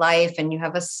hectic life and you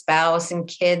have a spouse and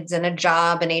kids and a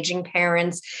job and aging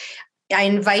parents, I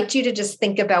invite you to just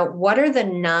think about what are the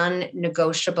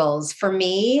non-negotiables. For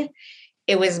me,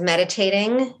 it was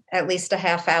meditating at least a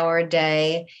half hour a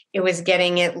day. It was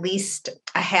getting at least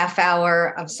a half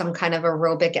hour of some kind of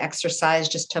aerobic exercise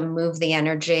just to move the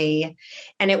energy.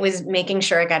 And it was making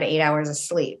sure I got 8 hours of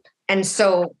sleep. And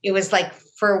so it was like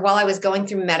while I was going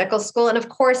through medical school, and of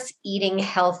course, eating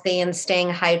healthy and staying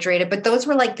hydrated. But those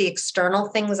were like the external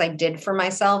things I did for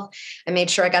myself. I made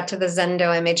sure I got to the Zendo.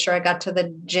 I made sure I got to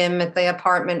the gym at the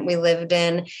apartment we lived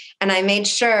in. And I made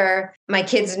sure my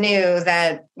kids knew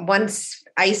that once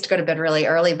I used to go to bed really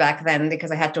early back then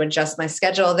because I had to adjust my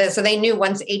schedule. So they knew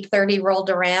once 8:30 rolled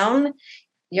around,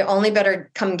 you only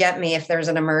better come get me if there's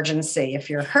an emergency, if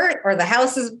you're hurt or the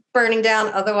house is burning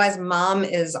down. Otherwise, mom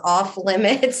is off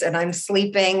limits and I'm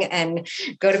sleeping, and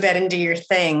go to bed and do your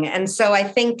thing. And so I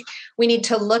think we need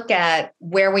to look at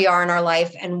where we are in our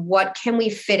life and what can we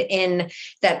fit in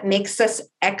that makes us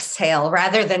exhale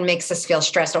rather than makes us feel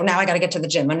stressed. Oh, now I got to get to the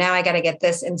gym. Oh, now I got to get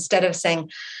this, instead of saying,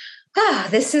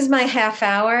 this is my half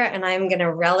hour and I'm going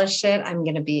to relish it. I'm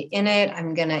going to be in it.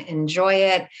 I'm going to enjoy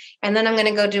it. And then I'm going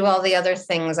to go do all the other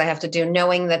things I have to do,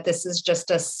 knowing that this is just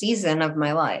a season of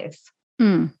my life.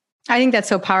 I think that's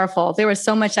so powerful. There was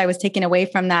so much I was taking away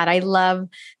from that. I love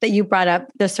that you brought up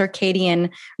the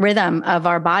circadian rhythm of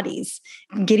our bodies,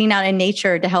 getting out in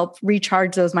nature to help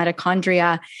recharge those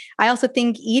mitochondria. I also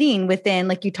think eating within,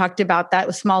 like you talked about,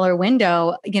 that smaller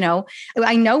window,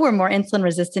 I know we're more insulin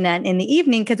resistant in the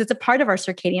evening because it's a part of our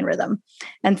circadian rhythm.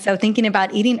 And so thinking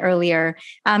about eating earlier,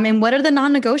 and what are the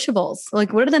non-negotiables?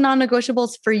 Like, what are the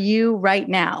non-negotiables for you right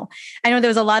now? I know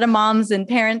there's a lot of moms and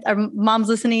parents or moms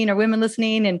listening or women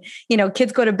listening, and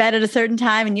kids go to bed at a certain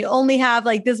time and you only have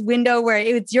like this window where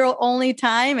it's your only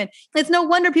time. And it's no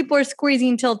wonder people are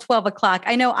squeezing till 12 o'clock.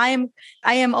 I know I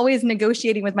am always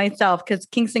negotiating with myself because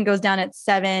Kingston goes down at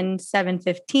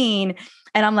 7:15.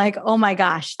 And I'm like, oh my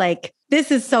gosh, like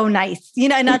this is so nice.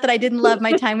 Not that I didn't love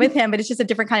my time with him, but it's just a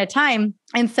different kind of time.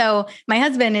 And so my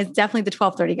husband is definitely the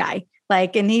 12:30 guy.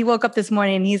 Like, and he woke up this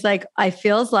morning and he's like, I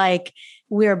feels like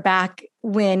we're back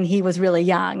when he was really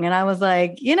young. And I was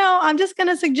like, I'm just going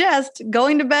to suggest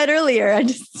going to bed earlier. I'm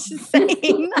just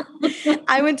saying.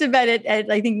 I went to bed at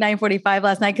I think 9:45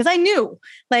 last night because I knew,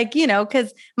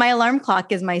 because my alarm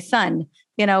clock is my son.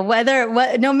 No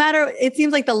matter, it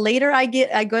seems like the later I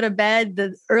go to bed,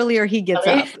 the earlier he gets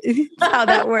up. That's how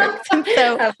that works.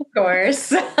 So, of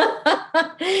course.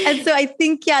 And so I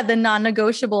think, the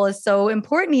non-negotiable is so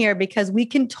important here because we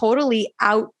can totally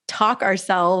out-talk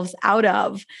ourselves out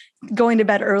of going to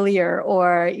bed earlier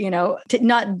or,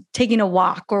 not taking a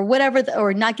walk or whatever,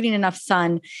 or not getting enough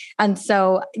sun. And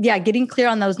so, getting clear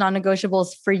on those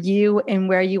non-negotiables for you and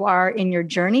where you are in your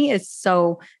journey is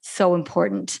so, so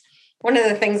important. One of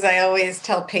the things I always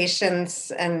tell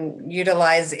patients and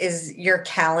utilize is your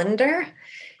calendar.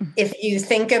 If you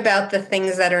think about the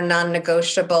things that are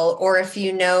non-negotiable, or if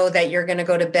you know that you're going to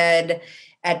go to bed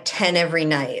at 10 every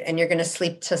night and you're going to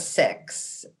sleep to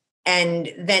 6,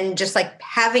 and then just like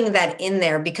having that in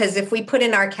there, because if we put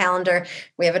in our calendar,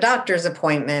 we have a doctor's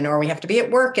appointment or we have to be at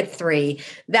work at 3,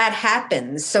 that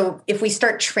happens. So if we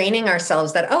start training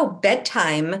ourselves that,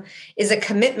 bedtime is a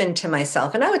commitment to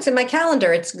myself and it's in my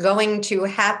calendar, it's going to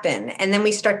happen. And then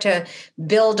we start to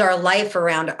build our life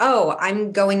around,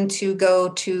 I'm going to go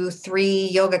to 3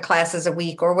 yoga classes a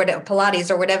week or whatever,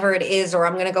 Pilates or whatever it is, or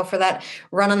I'm going to go for that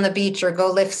run on the beach or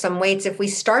go lift some weights. If we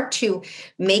start to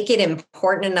make it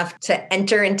important enough to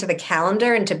enter into the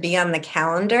calendar and to be on the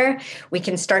calendar, we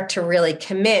can start to really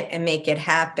commit and make it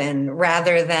happen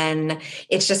rather than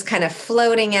it's just kind of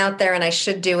floating out there and I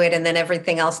should do it. And then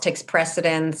everything else takes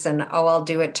precedence and, I'll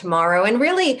do it tomorrow. And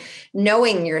really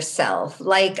knowing yourself.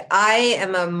 Like I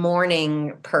am a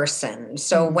morning person.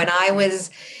 So when I was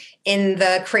in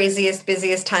the craziest,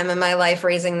 busiest time of my life,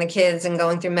 raising the kids and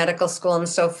going through medical school and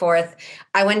so forth,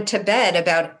 I went to bed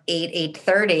about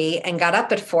 8:30 and got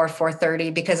up at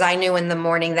 4:30 because I knew in the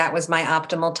morning that was my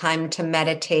optimal time to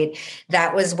meditate.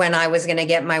 That was when I was going to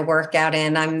get my workout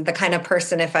in. I'm the kind of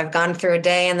person, if I've gone through a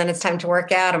day and then it's time to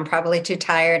work out, I'm probably too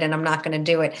tired and I'm not going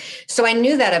to do it. So I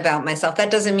knew that about myself. That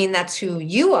doesn't mean that's who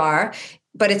you are,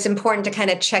 but it's important to kind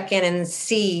of check in and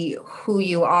see who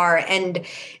you are. And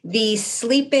the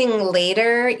sleeping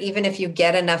later, even if you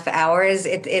get enough hours,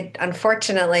 it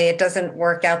unfortunately, it doesn't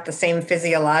work out the same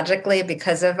physiologically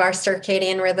because of our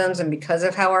circadian rhythms and because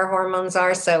of how our hormones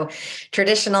are. So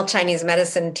traditional Chinese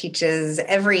medicine teaches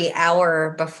every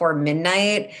hour before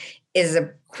midnight is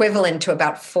equivalent to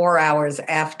about 4 hours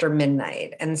after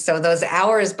midnight. And so those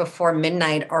hours before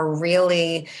midnight are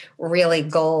really, really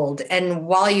gold. And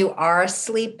while you are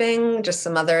sleeping, just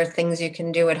some other things you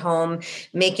can do at home,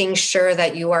 making sure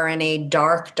that you are in a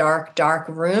dark, dark, dark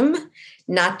room.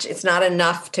 It's not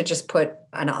enough to just put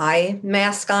an eye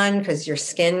mask on because your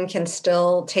skin can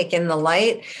still take in the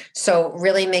light. So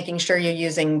really making sure you're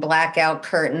using blackout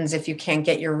curtains if you can't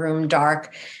get your room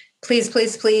dark. Please,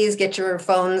 please, please get your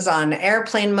phones on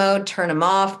airplane mode, turn them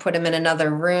off, put them in another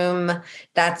room.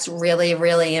 That's really,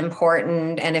 really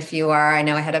important. And if you are, I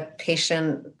know I had a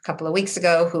patient a couple of weeks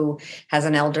ago who has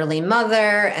an elderly mother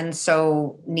and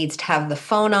so needs to have the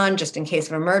phone on just in case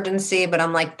of emergency. But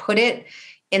I'm like, put it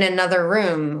in another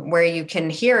room where you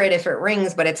can hear it if it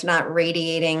rings, but it's not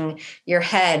radiating your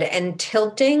head. And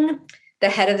tilting the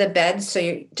head of the bed, so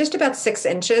you're just about 6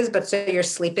 inches, but so you're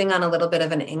sleeping on a little bit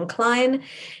of an incline.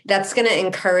 That's going to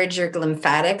encourage your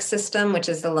lymphatic system, which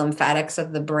is the lymphatics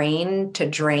of the brain, to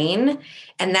drain.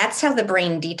 And that's how the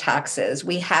brain detoxes.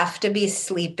 We have to be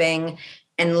sleeping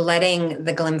and letting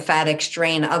the lymphatics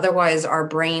drain. Otherwise, our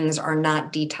brains are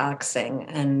not detoxing.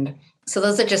 And so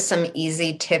those are just some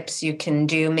easy tips you can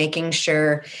do, making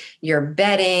sure your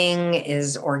bedding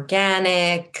is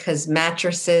organic, because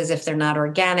mattresses, if they're not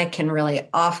organic, can really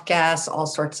off-gas all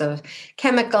sorts of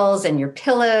chemicals in your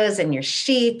pillows and your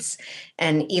sheets,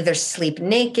 and either sleep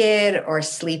naked or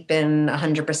sleep in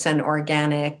 100%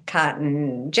 organic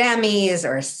cotton jammies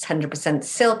or 100%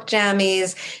 silk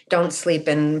jammies. Don't sleep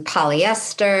in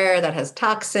polyester that has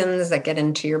toxins that get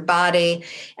into your body.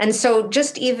 And so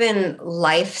just even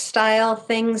lifestyle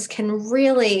things can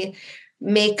really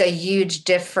make a huge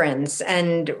difference.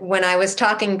 And when I was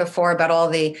talking before about all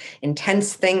the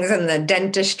intense things in the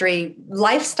dentistry,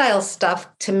 lifestyle stuff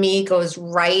to me goes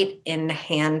right in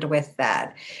hand with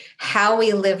that. How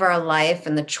we live our life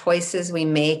and the choices we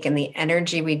make and the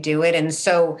energy we do it. And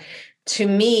so to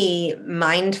me,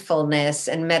 mindfulness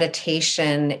and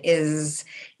meditation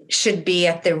should be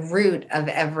at the root of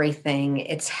everything.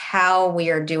 It's how we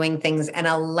are doing things and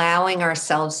allowing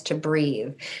ourselves to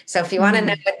breathe. So if you want to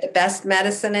know what the best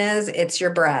medicine is, it's your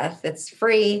breath. It's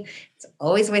free. It's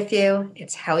always with you.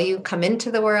 It's how you come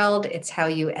into the world. It's how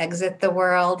you exit the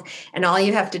world. And all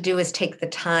you have to do is take the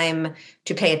time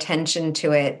to pay attention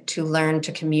to it, to learn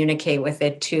to communicate with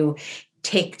it, to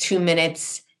take 2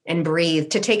 minutes and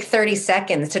breathe, to take 30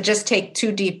 seconds, to just take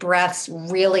 2 deep breaths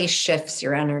really shifts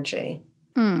your energy.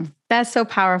 That's so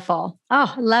powerful.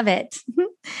 Oh, love it.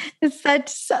 It's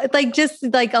just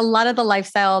like a lot of the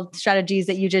lifestyle strategies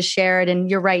that you just shared. And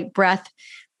you're right, breath.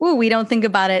 Ooh, we don't think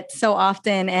about it so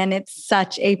often. And it's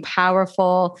such a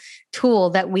powerful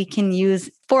tool that we can use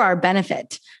for our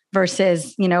benefit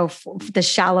versus, the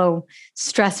shallow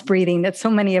stress breathing that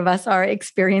so many of us are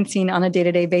experiencing on a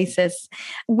day-to-day basis.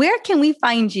 Where can we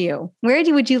find you? Where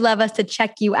would you love us to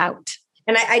check you out?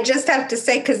 And I just have to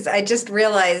say, because I just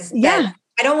realized that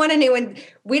I don't want anyone,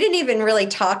 we didn't even really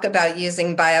talk about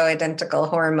using bioidentical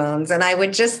hormones. And I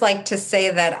would just like to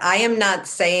say that I am not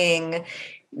saying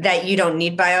that you don't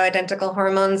need bioidentical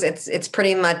hormones. It's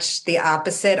pretty much the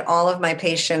opposite. All of my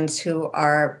patients who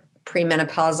are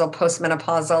premenopausal,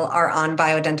 postmenopausal are on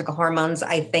bioidentical hormones.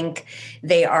 I think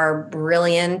they are a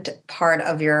brilliant part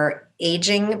of your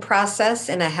aging process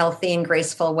in a healthy and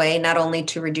graceful way, not only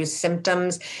to reduce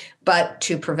symptoms, but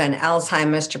to prevent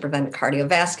Alzheimer's, to prevent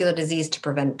cardiovascular disease, to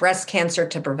prevent breast cancer,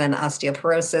 to prevent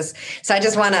osteoporosis. So I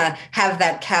just want to have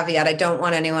that caveat. I don't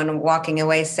want anyone walking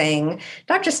away saying,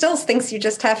 Dr. Stills thinks you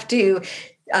just have to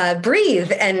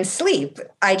breathe and sleep.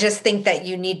 I just think that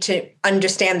you need to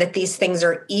understand that these things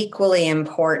are equally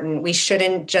important. We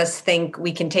shouldn't just think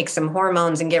we can take some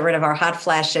hormones and get rid of our hot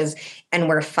flashes and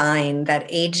we're fine. That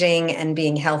aging and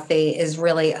being healthy is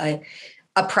really a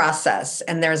process,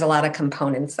 and there's a lot of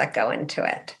components that go into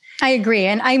it. I agree.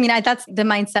 And I mean, that's the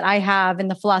mindset I have, and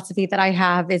the philosophy that I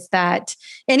have is that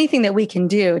anything that we can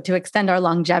do to extend our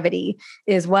longevity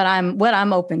is what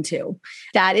I'm open to.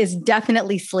 That is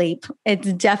definitely sleep.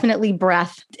 It's definitely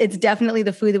breath. It's definitely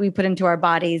the food that we put into our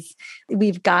bodies.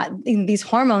 We've got these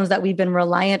hormones that we've been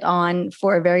reliant on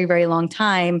for a very, very long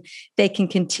time. They can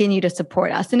continue to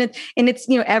support us. And it's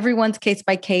everyone's case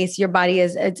by case. Your body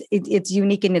it's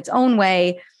unique in its own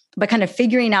way. But kind of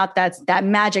figuring out that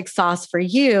magic sauce for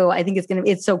you, I think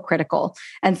it's so critical.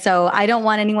 And so I don't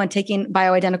want anyone taking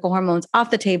bioidentical hormones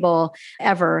off the table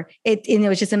ever.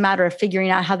 It's just a matter of figuring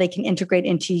out how they can integrate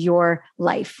into your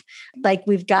life. Like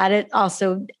we've got to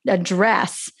also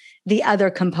address the other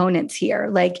components here.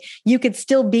 Like you could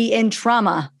still be in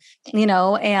trauma,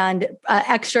 and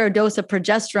extra dose of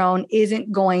progesterone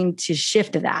isn't going to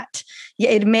shift that.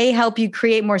 It may help you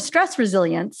create more stress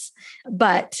resilience,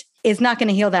 but it's not going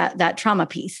to heal that trauma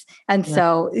piece. And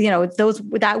so,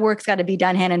 that work's got to be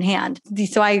done hand in hand.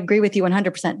 So I agree with you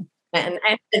 100%. And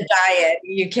the diet,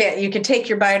 you can take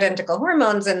your bioidentical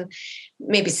hormones and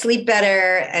maybe sleep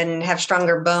better and have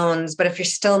stronger bones. But if you're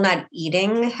still not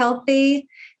eating healthy,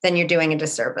 then you're doing a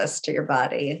disservice to your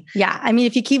body. Yeah. I mean,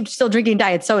 if you keep still drinking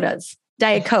diet sodas,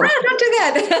 Diet Coke. Don't do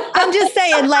that. I'm just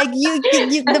saying, like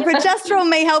the progesterone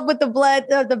may help with the blood,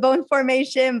 the bone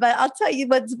formation, but I'll tell you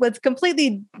what's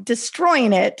completely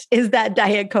destroying it is that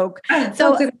Diet Coke.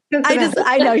 So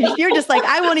I know you're just like,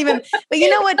 I won't even, but you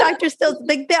know what, Dr. Stills,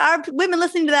 like there are women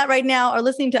listening to that right now or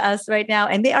listening to us right now,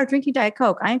 and they are drinking Diet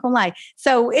Coke. I ain't gonna lie.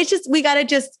 So it's just,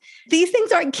 these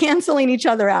things aren't canceling each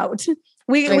other out.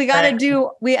 We got to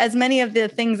do as many of the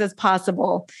things as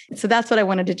possible. So that's what I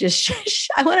wanted to just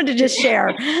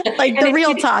share, like the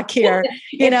real talk here.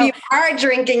 If you are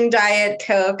drinking Diet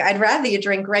Coke, I'd rather you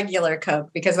drink regular Coke,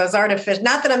 because those artificial,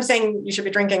 not that I'm saying you should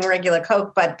be drinking regular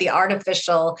Coke, but the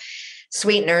artificial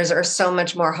sweeteners are so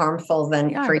much more harmful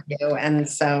than for you. And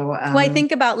so, well, I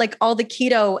think about like all the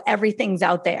keto, everything's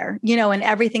out there, and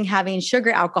everything having sugar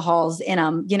alcohols in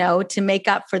them, to make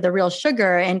up for the real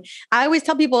sugar. And I always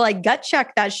tell people like gut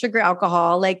check that sugar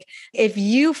alcohol. Like if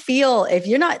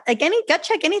you're not like gut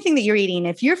check anything that you're eating,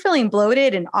 if you're feeling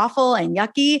bloated and awful and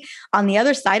yucky on the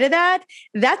other side of that,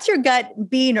 that's your gut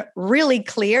being really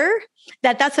clear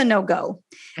that's a no-go.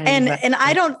 Exactly. And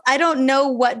I don't know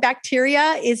what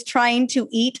bacteria is trying to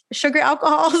eat sugar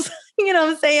alcohols, You know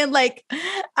what I'm saying? Like,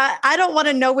 I don't want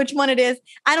to know which one it is.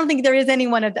 I don't think there is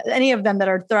any of them that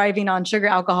are thriving on sugar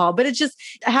alcohol, but it's just,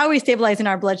 how are we stabilizing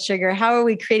our blood sugar? How are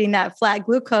we creating that flat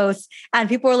glucose? And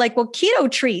people are like, well, keto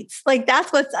treats, like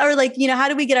that's or like, how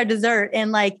do we get our dessert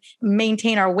and like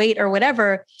maintain our weight or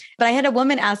whatever? But I had a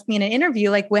woman ask me in an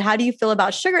interview, like, well, how do you feel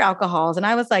about sugar alcohols? And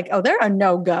I was like, oh, they're a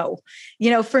no-go,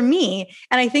 for me.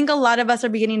 And I think a lot of us are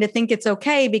beginning to think it's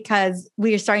okay because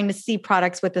we are starting to see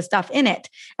products with the stuff in it.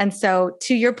 And so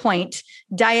to your point,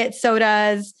 diet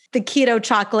sodas, the keto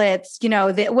chocolates,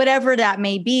 whatever that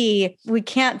may be, we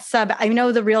can't I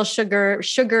know the real sugar,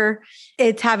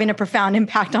 it's having a profound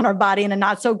impact on our body in a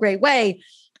not so great way.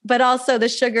 But also the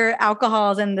sugar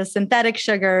alcohols and the synthetic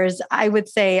sugars, I would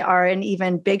say, are an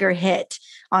even bigger hit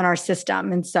on our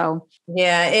system. And so,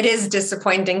 yeah, it is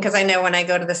disappointing because I know when I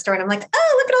go to the store and I'm like,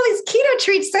 oh, look at all these keto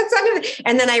treats.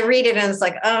 And then I read it and it's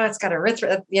like, oh, it's got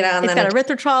erythritol, and it's got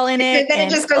erythritol in it. Then it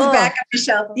just goes back on the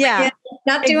shelf. Yeah. Like,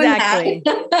 not doing that.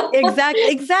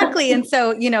 Exactly. And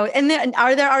so, and then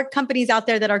there are companies out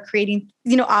there that are creating,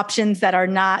 options that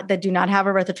do not have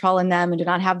erythritol in them and do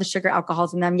not have the sugar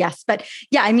alcohols in them. Yes. But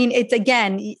yeah, I mean, it's,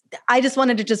 again, I just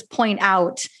wanted to just point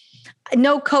out,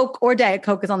 no Coke or Diet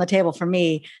Coke is on the table for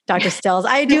me, Dr. Stills.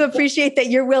 I do appreciate that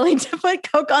you're willing to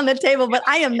put Coke on the table, but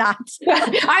I am not.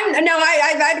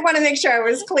 I want to make sure I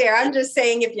was clear. I'm just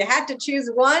saying if you had to choose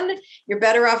one, you're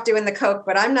better off doing the Coke,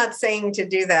 but I'm not saying to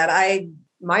do that.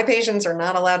 My patients are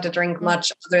not allowed to drink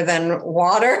much other than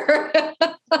water.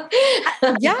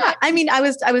 Yeah. I mean, I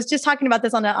was just talking about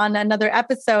this on another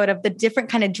episode of the different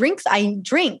kind of drinks I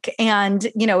drink. And,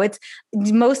 it's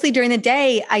mostly during the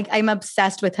day, I'm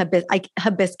obsessed with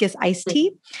hibiscus iced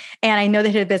tea. And I know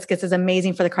that hibiscus is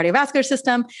amazing for the cardiovascular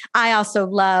system. I also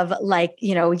love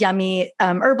yummy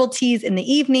herbal teas in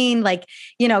the evening,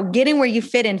 getting where you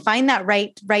fit in, find that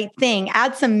right thing,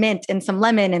 add some mint and some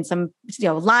lemon and some,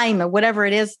 lime or whatever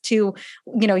it is to,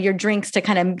 your drinks to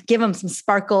kind of give them some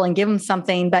sparkle and give them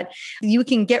something. But you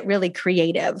can get really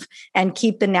creative and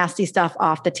keep the nasty stuff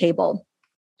off the table.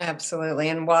 Absolutely.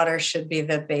 And water should be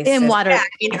the basis. And water.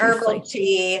 Yeah, herbal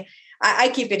tea. I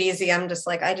keep it easy. I'm just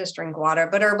like, I just drink water,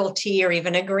 but herbal tea or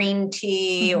even a green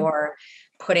tea or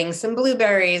putting some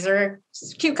blueberries or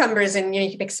cucumbers in, you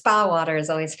can make spa water is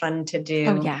always fun to do.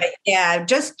 Oh, yeah. But yeah.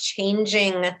 Just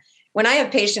changing. When I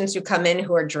have patients who come in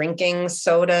who are drinking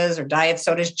sodas or diet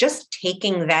sodas, just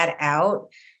taking that out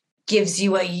gives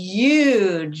you a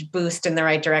huge boost in the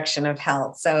right direction of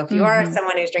health. So if you are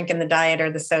someone who's drinking the diet or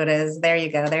the sodas, there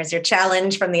you go. There's your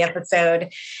challenge from the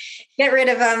episode. Get rid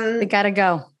of them. They got to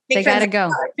go. They got to go.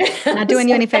 Not doing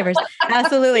you any favors.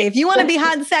 Absolutely. If you want to be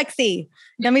hot and sexy,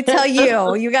 let me tell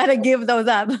you, you got to give those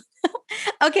up.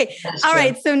 Okay. That's all true.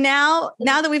 right. So now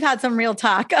that we've had some real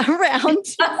talk around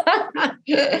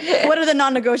what are the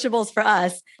non-negotiables for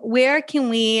us, where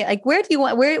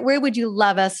would you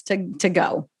love us to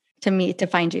go to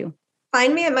find you?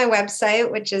 Find me at my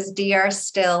website, which is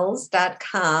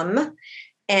drstills.com.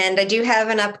 And I do have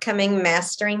an upcoming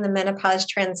Mastering the Menopause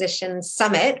Transition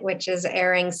Summit, which is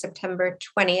airing September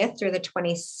 20th through the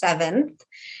 27th.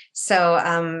 So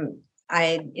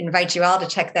I invite you all to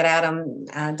check that out.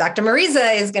 Dr.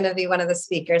 Mariza is going to be one of the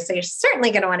speakers, so you're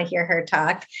certainly going to want to hear her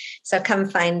talk. So come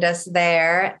find us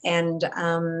there. And,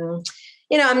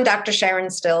 I'm Dr. Sharon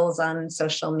Stills on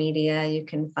social media. You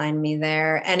can find me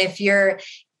there. And if you're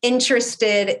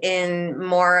interested in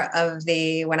more of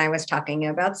when I was talking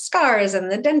about scars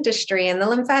and the dentistry and the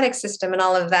lymphatic system and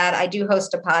all of that, I do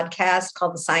host a podcast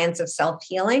called The Science of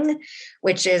Self-Healing,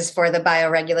 which is for the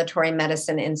Bioregulatory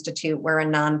Medicine Institute. We're a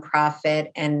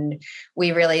nonprofit, and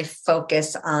we really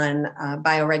focus on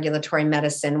bioregulatory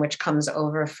medicine, which comes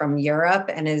over from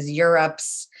Europe and is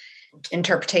Europe's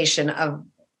interpretation of,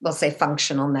 we'll say,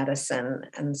 functional medicine.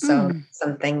 And so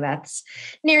something that's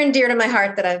near and dear to my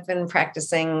heart that I've been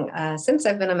practicing since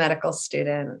I've been a medical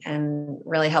student, and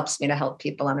really helps me to help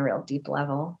people on a real deep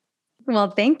level. Well,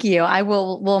 thank you.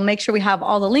 We'll make sure we have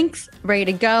all the links ready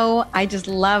to go. I just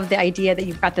love the idea that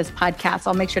you've got this podcast.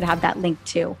 I'll make sure to have that link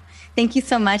too. Thank you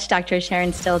so much, Dr.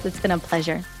 Sharon Stills. It's been a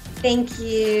pleasure. Thank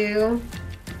you.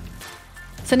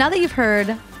 So now that you've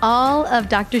heard all of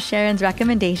Dr. Sharon's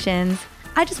recommendations,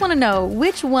 I just want to know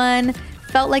which one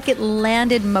felt like it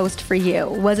landed most for you.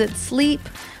 Was it sleep?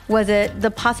 Was it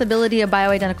the possibility of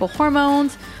bioidentical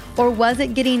hormones? Or was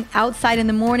it getting outside in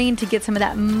the morning to get some of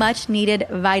that much needed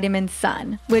vitamin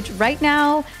sun, which right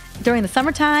now during the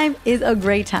summertime is a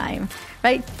great time,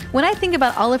 right? When I think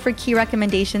about all of her key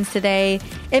recommendations today,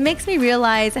 it makes me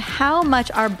realize how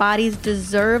much our bodies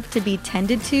deserve to be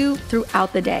tended to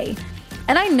throughout the day.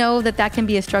 And I know that can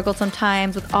be a struggle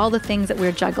sometimes with all the things that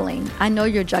we're juggling. I know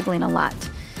you're juggling a lot.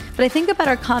 But I think about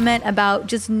our comment about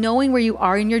just knowing where you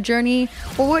are in your journey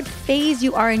or what phase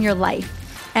you are in your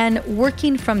life and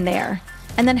working from there.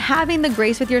 And then having the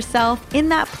grace with yourself in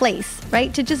that place,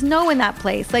 right? To just know in that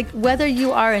place, like whether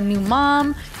you are a new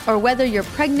mom or whether you're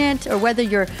pregnant or whether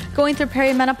you're going through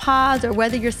perimenopause or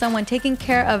whether you're someone taking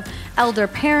care of elder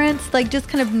parents, like just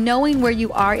kind of knowing where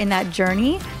you are in that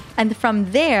journey. And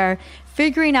from there,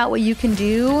 figuring out what you can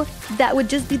do that would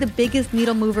just be the biggest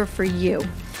needle mover for you.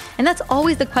 And that's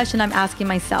always the question I'm asking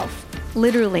myself,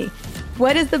 literally.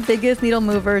 What is the biggest needle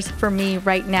movers for me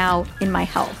right now in my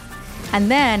health? And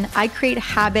then I create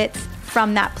habits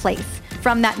from that place,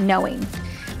 from that knowing.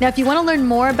 Now, if you want to learn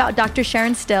more about Dr.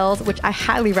 Sharon Stills, which I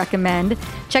highly recommend,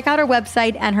 check out her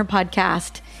website and her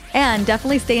podcast, and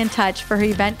definitely stay in touch for her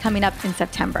event coming up in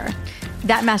September.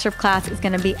 That masterclass is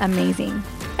going to be amazing.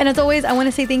 And as always, I want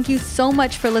to say thank you so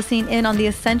much for listening in on the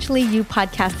Essentially You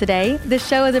podcast today. This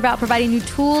show is about providing you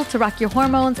tools to rock your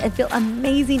hormones and feel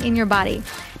amazing in your body.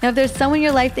 Now, if there's someone in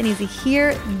your life that needs to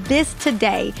hear this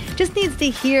today, just needs to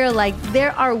hear like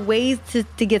there are ways to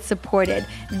get supported.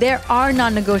 There are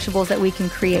non-negotiables that we can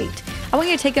create. I want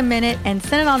you to take a minute and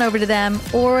send it on over to them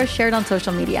or share it on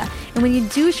social media. And when you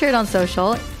do share it on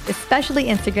social, especially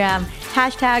Instagram,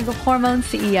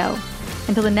 #HormoneCEO.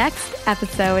 Until the next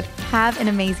episode, have an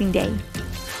amazing day.